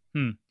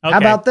 How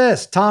about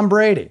this? Tom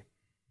Brady.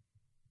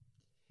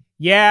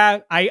 Yeah,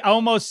 I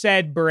almost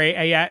said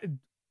Brady.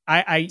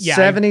 I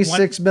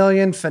 76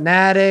 million.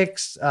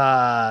 Fanatics.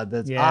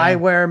 The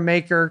eyewear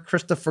maker,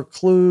 Christopher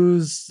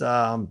Clues.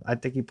 I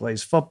think he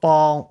plays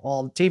football.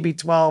 All the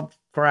TB12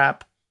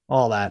 crap,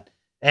 all that.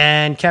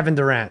 And Kevin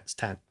Durant's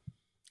 10.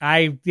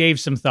 I gave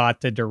some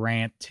thought to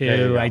Durant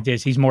too.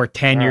 He's more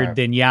tenured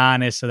than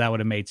Giannis, so that would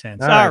have made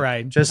sense. All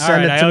right. Just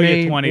send it to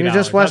me. You're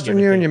just Western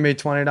Union, me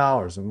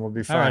 $20 and we'll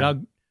be fine. All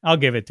right, I'll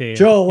give it to you.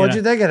 Joel, what'd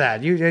you think of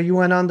that? You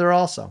went under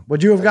also.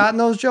 Would you have gotten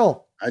those,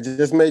 Joel? I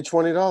just made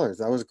 $20.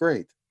 That was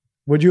great.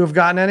 Would you have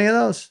gotten any of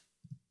those?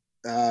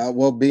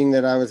 Well, being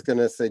that I was going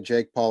to say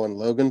Jake Paul and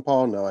Logan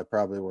Paul, no, I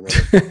probably wouldn't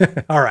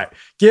have. All right.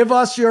 Give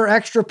us your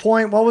extra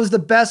point. What was the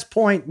best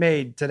point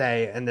made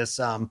today in this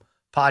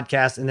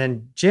podcast? And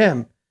then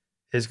Jim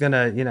is going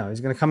to, he's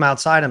going to come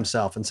outside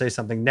himself and say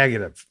something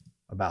negative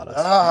about us.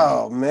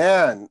 Oh,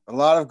 man. A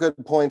lot of good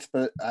points,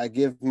 but I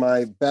give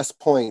my best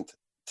point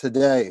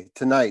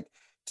tonight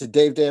to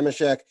Dave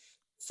Dameshek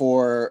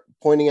for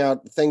pointing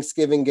out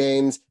Thanksgiving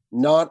games.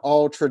 Not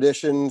all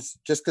traditions,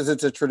 just because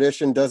it's a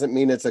tradition doesn't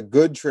mean it's a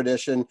good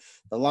tradition.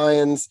 The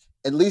Lions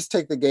at least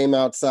take the game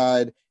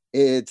outside.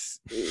 It's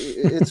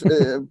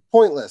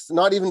pointless.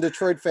 Not even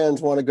Detroit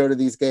fans want to go to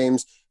these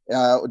games.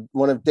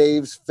 One of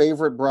Dave's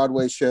favorite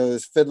Broadway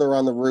shows, Fiddler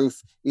on the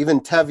Roof,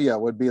 even Tevye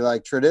would be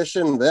like,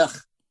 tradition, ugh.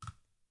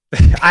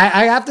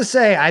 I have to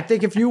say, I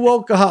think if you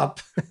woke up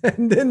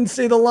and didn't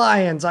see the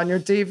Lions on your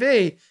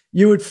TV,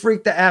 you would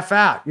freak the F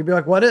out. You'd be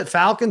like, what is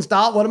Falcons?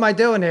 What am I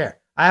doing here?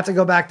 I have to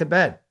go back to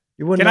bed.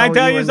 Can I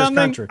tell you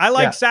something? I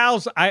like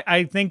Sal's.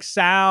 I think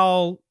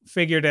Sal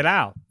figured it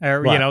out.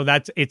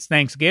 It's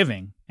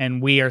Thanksgiving,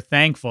 and we are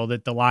thankful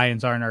that the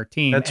Lions aren't our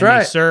team. That's right.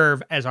 They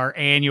serve as our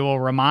annual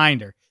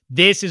reminder.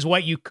 This is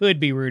what you could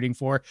be rooting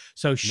for.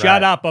 So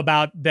shut up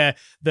about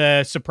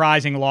the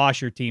surprising loss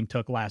your team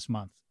took last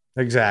month.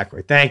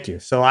 Exactly. Thank you.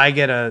 So I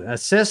get an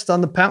assist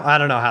on the penalty. I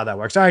don't know how that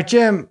works. All right,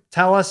 Jim,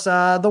 tell us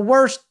the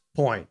worst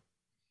point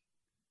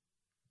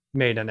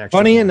made an extra.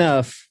 Funny point.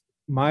 enough,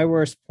 my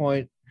worst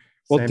point.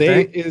 Well,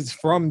 Dave is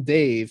from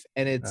Dave,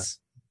 and it's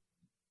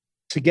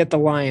to get the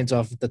Lions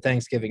off the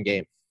Thanksgiving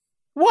game.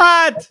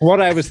 What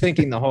I was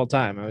thinking the whole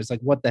time. I was like,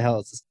 what the hell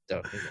is this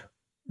doing?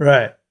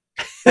 Right.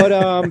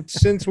 But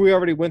since we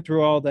already went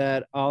through all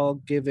that, I'll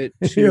give it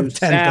to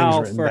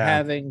Sal for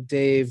having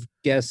Dave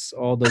guess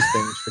all those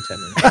things for 10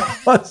 minutes.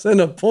 That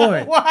wasn't a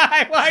point.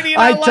 Why do you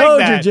not like that? I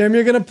told you, Jim,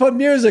 you're going to put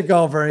music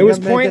over. It was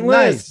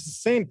pointless.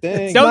 Same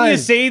thing. Don't you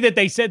see that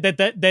they said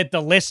that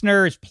the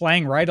listener is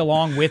playing right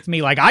along with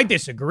me? Like, I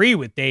disagree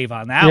with Dave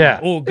on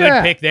that one. Oh,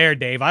 good pick there,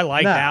 Dave. I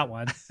like that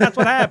one. That's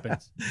what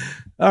happens.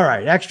 All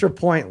right, extra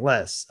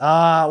pointless.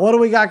 What do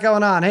we got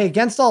going on? Hey,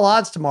 against all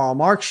odds tomorrow,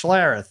 Mark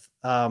Schlereth,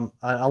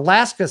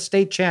 Alaska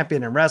state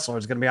champion and wrestler,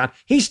 is going to be on.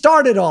 He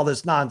started all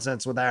this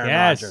nonsense with Aaron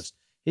Rodgers.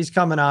 He's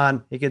coming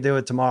on. He could do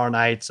it tomorrow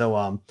night.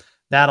 So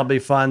that'll be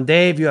fun.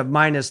 Dave, you have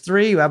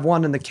 -3. You have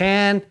 1 in the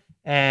can,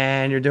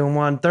 and you're doing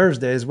 1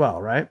 Thursday as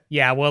well, right?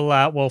 Yeah,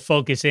 we'll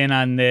focus in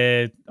on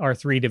our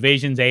 3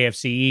 divisions: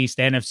 AFC East,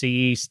 NFC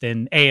East,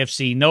 and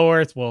AFC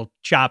North. We'll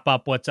chop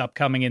up what's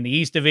upcoming in the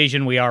East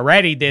Division. We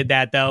already did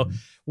that though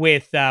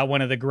with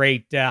one of the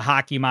great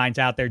hockey minds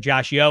out there,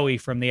 Josh Yohe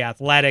from The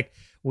Athletic.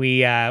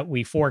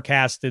 We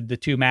forecasted the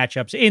 2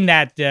 matchups in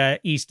that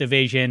East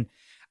Division.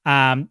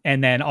 And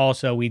then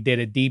also we did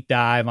a deep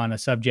dive on a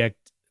subject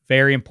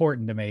very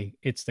important to me.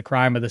 It's the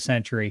crime of the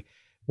century.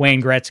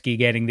 Wayne Gretzky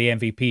getting the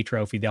MVP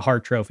trophy, the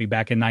Hart Trophy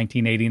back in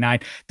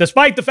 1989,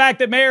 despite the fact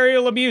that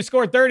Mario Lemieux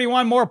scored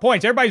 31 more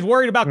points. Everybody's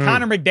worried about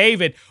Connor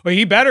McDavid. Well,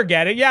 he better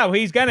get it. Yeah, well,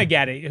 he's going to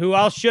get it. Who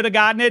else should have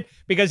gotten it?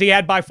 Because he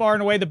had by far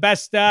and away the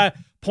best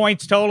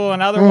points total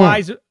and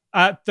otherwise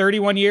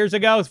 32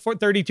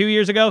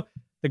 years ago.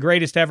 The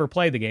greatest to ever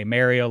play the game,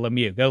 Mario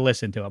Lemieux. Go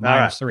listen to him.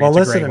 -3. Well,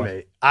 listen to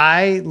me.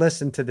 I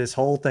listened to this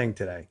whole thing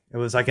today. It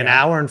was like an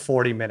hour and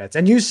 40 minutes.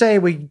 And you say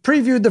we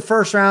previewed the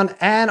first round,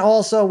 and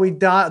also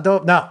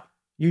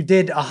you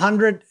did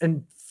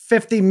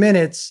 150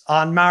 minutes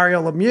on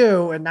Mario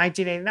Lemieux in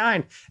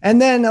 1989,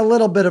 and then a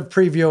little bit of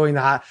previewing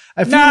the.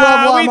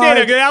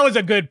 That was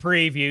a good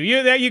preview.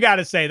 You got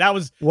to say that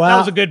was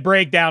a good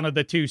breakdown of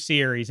the 2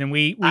 series, and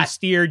we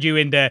steered you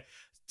into.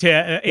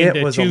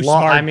 It was a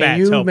lot. I mean,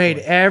 you made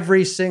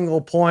every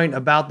single point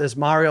about this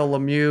Mario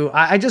Lemieux.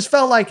 I just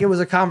felt like it was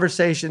a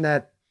conversation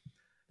that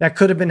that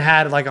could have been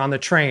had like on the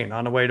train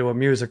on the way to a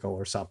musical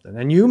or something.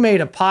 And you made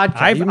a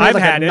podcast. You made I've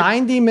like had a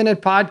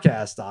 90-minute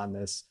podcast on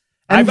this.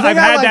 I've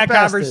had that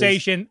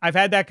conversation. I've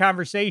had that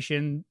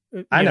conversation,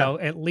 I know,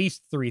 at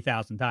least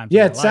 3,000 times.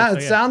 Yeah, it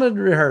sounded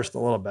rehearsed a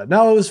little bit.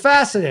 No, it was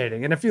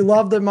fascinating. And if you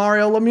love the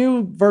Mario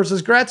Lemieux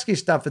versus Gretzky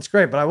stuff, it's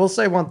great. But I will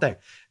say one thing.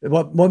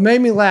 What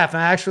made me laugh,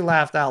 and I actually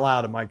laughed out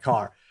loud in my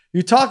car.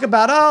 You talk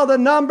about, the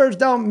numbers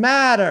don't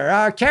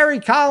matter.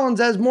 Kerry Collins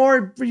has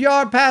more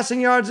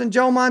passing yards than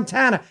Joe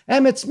Montana.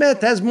 Emmitt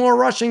Smith has more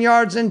rushing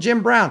yards than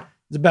Jim Brown.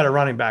 He's a better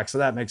running back, so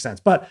that makes sense.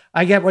 But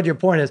I get what your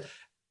point is.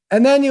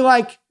 And then you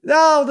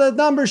the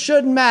numbers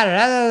shouldn't matter.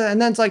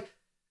 And then it's like,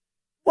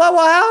 well,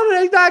 how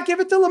did they not give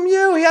it to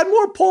Lemieux? He had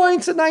more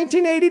points in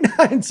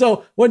 1989.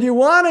 So when you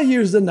want to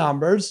use the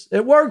numbers,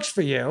 it works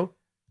for you.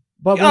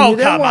 But when you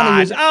didn't want to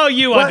use it,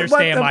 you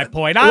understand my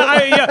point.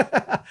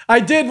 I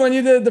did when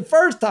you did it the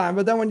first time,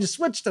 but then when you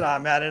switched it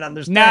on, I didn't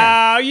understand.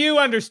 No, you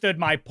understood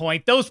my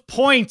point. Those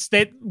points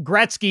that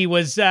Gretzky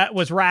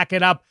was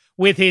racking up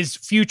with his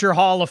future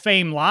Hall of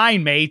Fame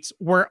line mates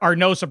are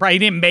no surprise. He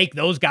didn't make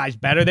those guys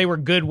better. They were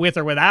good with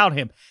or without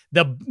him.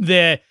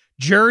 The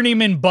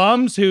journeyman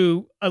bums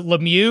who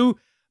Lemieux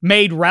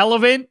made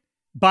relevant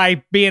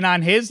by being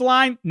on his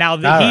line. Now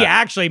he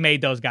actually made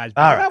those guys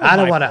better. All right. I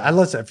don't want to.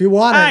 Listen, if you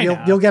want it,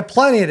 you'll get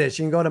plenty of this.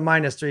 You can go to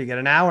 -3. You get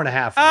an hour and a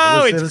half.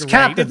 It was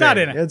captivating. It's not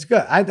in it. It's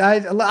good.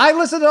 I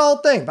listened to the whole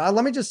thing, but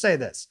let me just say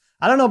this.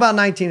 I don't know about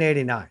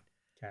 1989,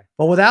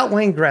 but without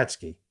Wayne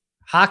Gretzky,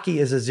 hockey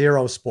is a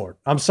zero sport.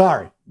 I'm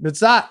sorry.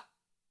 It's not.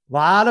 A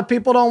lot of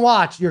people don't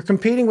watch. You're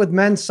competing with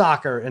men's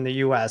soccer in the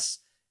U.S.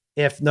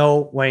 if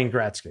no Wayne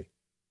Gretzky.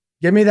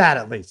 Give me that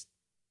at least.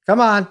 Come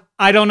on.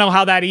 I don't know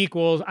how that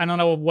equals. I don't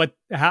know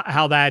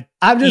how that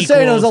I'm just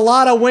saying there was a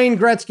lot of Wayne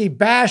Gretzky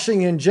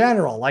bashing in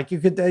general. Like you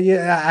could,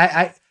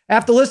 I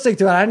after listening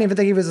to it, I didn't even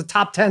think he was a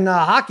top 10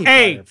 hockey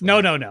player. Hey,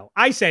 no.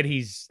 I said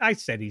he's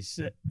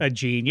a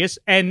genius,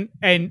 and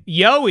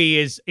Yoey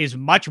is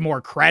much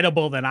more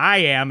credible than I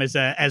am as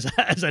a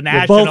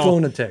national. You're both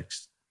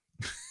lunatics.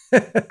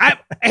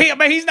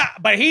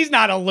 But he's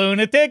not a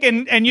lunatic,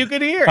 and you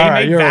could hear he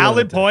made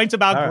valid points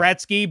about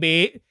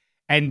Gretzky.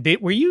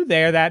 Were you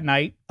there that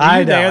night? Were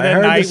you there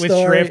that night with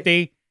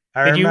Shrifty?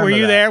 Were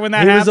you there when that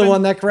happened? He was the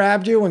one that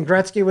grabbed you when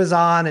Gretzky was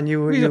on, and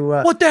you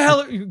what the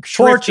hell?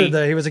 Tortured.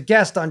 He was a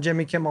guest on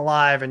Jimmy Kimmel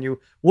Live, and you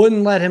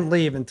wouldn't let him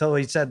leave until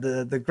he said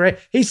the great.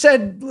 He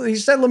said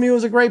Lemieux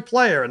was a great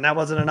player, and that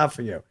wasn't enough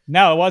for you.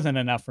 No, it wasn't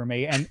enough for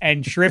me.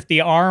 And Shrifty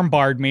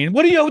armbarred me. And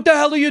what the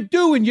hell are you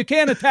doing? You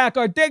can't attack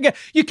our dig.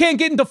 You can't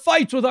get into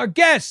fights with our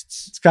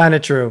guests. It's kind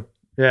of true.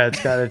 Yeah, it's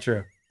kind of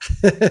true.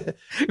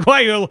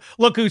 Why?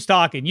 Look who's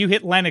talking. You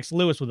hit Lennox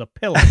Lewis with a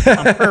pillow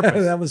on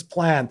purpose. That was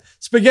planned.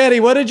 Spaghetti,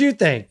 what did you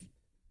think?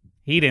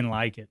 He didn't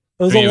like it.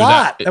 It was a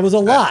lot. It was a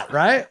lot,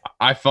 right?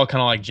 I felt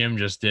kind of like Jim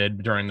just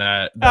did during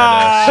that segment.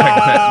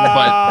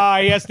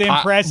 But he has to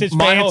impress his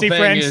fancy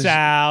friend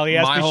Sal. He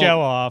has to show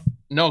off.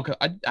 No,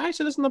 I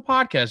said this in the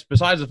podcast.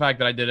 Besides the fact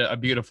that I did a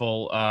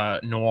beautiful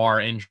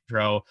noir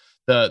intro,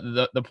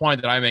 the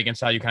point that I make, and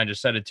Sal, you kind of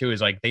just said it too,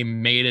 is like they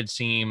made it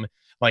seem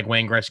like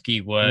Wayne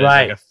Gretzky was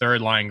like a third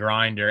line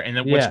grinder. And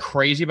then what's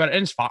crazy about it,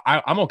 and it's fine.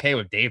 I'm okay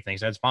with Dave thinks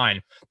that's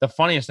fine. The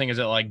funniest thing is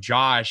that like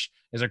Josh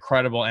is a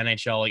credible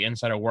NHL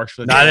insider, works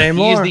for the Not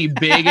anymore. He is the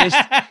biggest.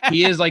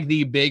 He is like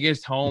the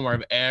biggest homer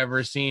I've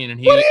ever seen. And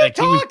he, what are you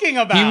talking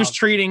about? He was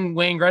treating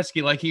Wayne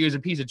Gretzky like he was a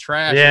piece of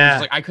trash. Yeah.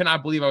 And like, I could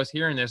not believe I was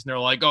hearing this. And they're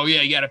like, oh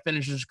yeah, you got to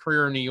finish his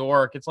career in New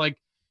York. It's like,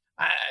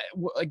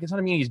 it's not.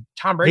 I mean, he's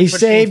Tom Brady. He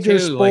saved your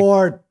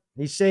sport.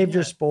 He saved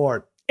your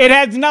sport. It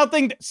has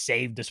nothing to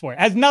save the sport. It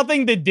has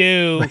nothing to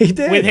do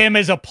with him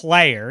as a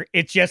player.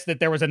 It's just that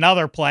there was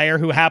another player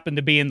who happened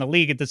to be in the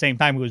league at the same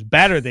time who was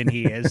better than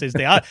he is.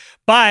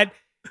 But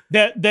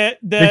the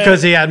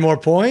because he had more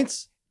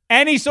points.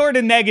 Any sort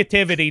of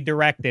negativity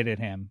directed at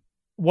him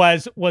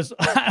was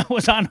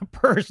on a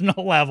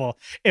personal level.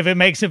 If it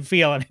makes him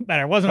feel any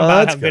better, it wasn't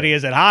about how good he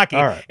is at hockey.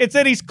 Right. It's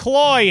that he's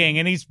cloying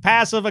and he's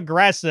passive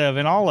aggressive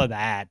and all of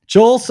that.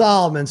 Joel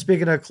Solomon,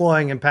 speaking of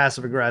cloying and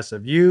passive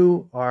aggressive,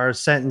 you are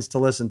sentenced to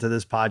listen to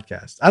this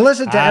podcast. I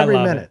listen to every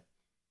minute.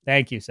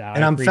 Thank you, Sal.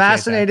 And I'm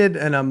fascinated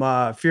and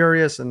I'm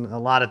furious and a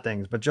lot of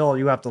things. But Joel,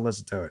 you have to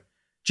listen to it.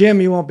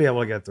 Jim, you won't be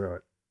able to get through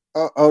it.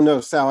 Oh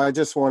no, Sal,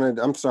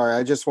 I'm sorry.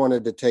 I just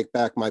wanted to take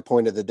back my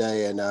point of the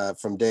day. And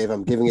from Dave,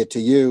 I'm giving it to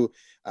you.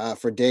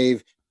 For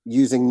Dave,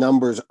 using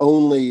numbers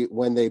only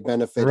when they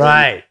benefit.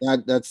 Right.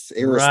 That's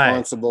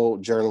irresponsible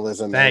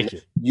journalism. Thank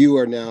you. You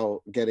are now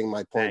getting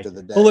my point of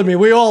the day. Believe me,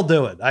 we all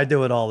do it. I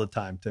do it all the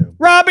time too.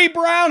 Robbie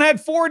Brown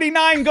had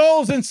 49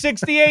 goals in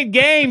 68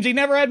 games. He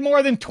never had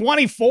more than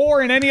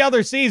 24 in any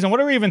other season. What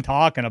are we even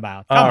talking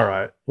about? All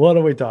right. What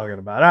are we talking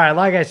about? All right.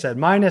 Like I said,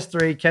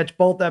 -3. Catch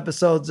both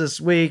episodes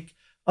this week.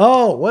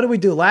 Oh, what did we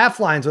do? Laugh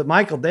lines with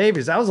Michael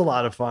Davies. That was a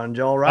lot of fun,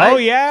 Joel, right? Oh,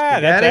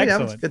 yeah. That's excellent.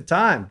 That was a good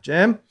time.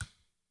 Jim,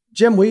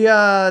 we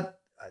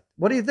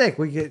what do you think?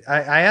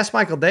 I asked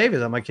Michael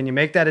Davies, I'm like, can you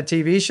make that a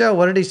TV show?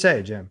 What did he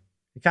say, Jim?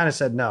 He kind of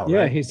said no. Yeah,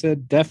 right? He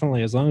said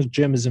definitely, as long as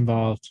Jim is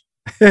involved.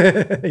 He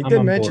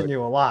did mention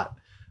you a lot.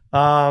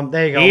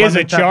 There you go. He is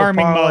a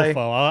charming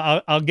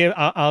mofo.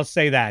 I'll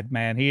say that,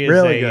 man. He is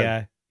really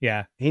good.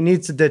 Yeah. He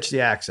needs to ditch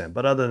the accent,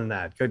 but other than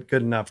that, good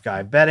enough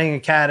guy. Betting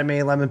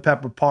Academy, Lemon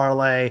Pepper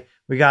Parlay.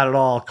 We got it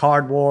all.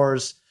 Card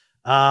Wars.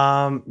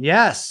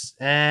 Yes.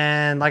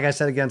 And like I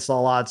said, against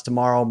all odds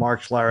tomorrow,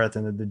 Mark Schlereth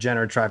and the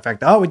Degenerate Trifecta.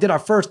 Oh, we did our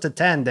first to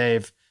 10,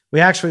 Dave. We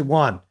actually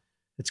won.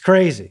 It's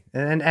crazy.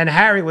 And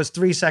Harry was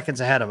 3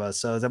 seconds ahead of us.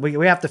 So that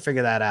we have to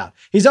figure that out.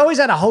 He's always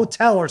at a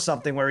hotel or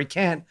something where he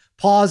can't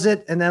pause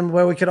it and then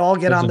where we could all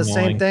get on the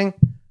same thing.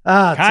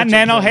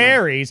 Continental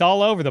Harry. He's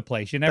all over the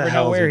place. You never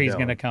know where he's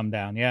going to come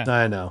down. Yeah.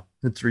 I know.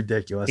 It's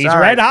ridiculous. He's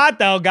red hot,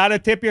 though. Got to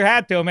tip your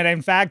hat to him. And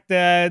in fact,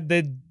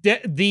 the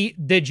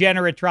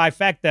Degenerate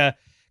Trifecta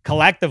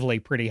collectively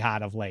pretty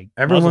hot of late.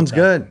 Everyone's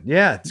good.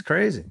 Yeah, it's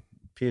crazy.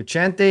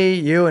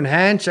 Piacenti, you and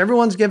Hench,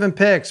 everyone's giving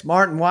picks.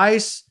 Martin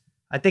Weiss,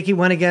 I think he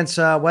went against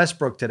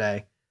Westbrook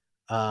today.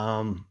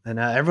 And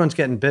everyone's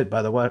getting bit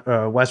by the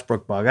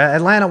Westbrook bug.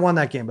 Atlanta won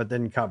that game, but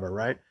didn't cover,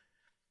 right?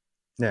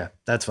 Yeah,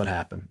 that's what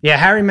happened. Yeah,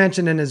 Harry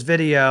mentioned in his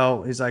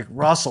video, he's like,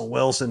 Russell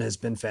Wilson has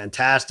been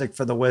fantastic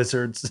for the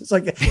Wizards. It's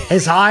like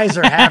his eyes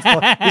are half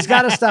full. He's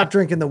got to stop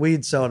drinking the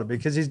weed soda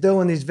because he's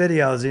doing these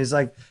videos. And he's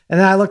like, and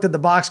then I looked at the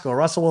box score.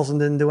 Russell Wilson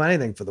didn't do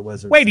anything for the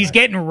Wizards. Wait, he's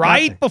getting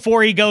right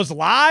before he goes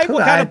live?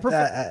 What kind of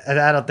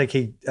I don't think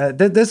he,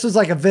 this was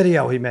like a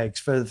video he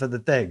makes for the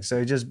thing. So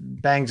he just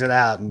bangs it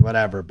out and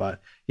whatever. But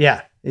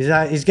yeah,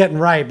 he's getting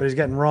right, but he's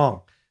getting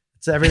wrong.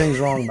 Everything's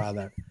wrong about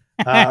that.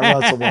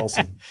 Russell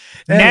Wilson.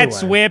 Anyway.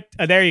 Nets whipped.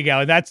 There you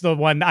go. That's the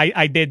one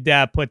I did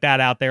put that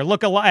out there.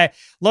 Look at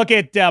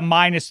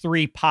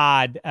 -3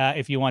 pod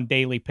if you want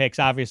daily picks.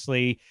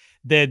 Obviously,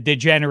 the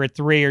Degenerate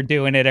 3 are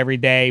doing it every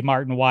day.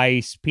 Martin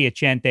Weiss,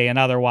 Piacente, and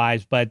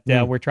otherwise. But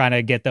we're trying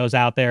to get those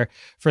out there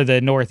for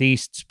the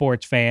Northeast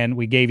sports fan.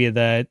 We gave you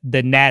the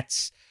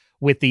Nets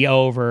with the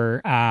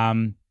over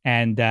and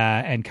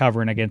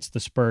covering against the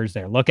Spurs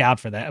there. Look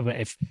out for that.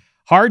 If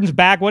Harden's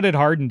back, what did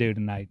Harden do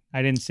tonight?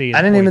 I didn't see it.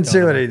 I didn't even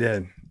see what he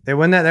did. They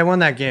won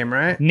that game,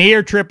 right?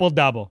 Near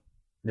triple-double.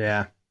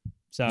 Yeah.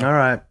 So all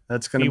right.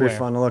 That's going to be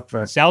fun to look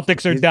for.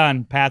 Celtics are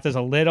done. Path is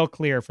a little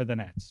clear for the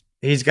Nets.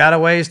 He's got a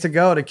ways to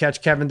go to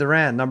catch Kevin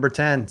Durant, number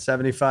 10,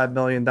 $75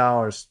 million.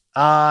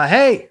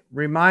 Hey,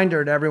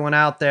 reminder to everyone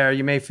out there,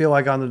 you may feel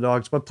like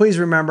underdogs, but please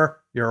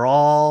remember, you're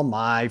all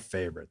my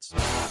favorites.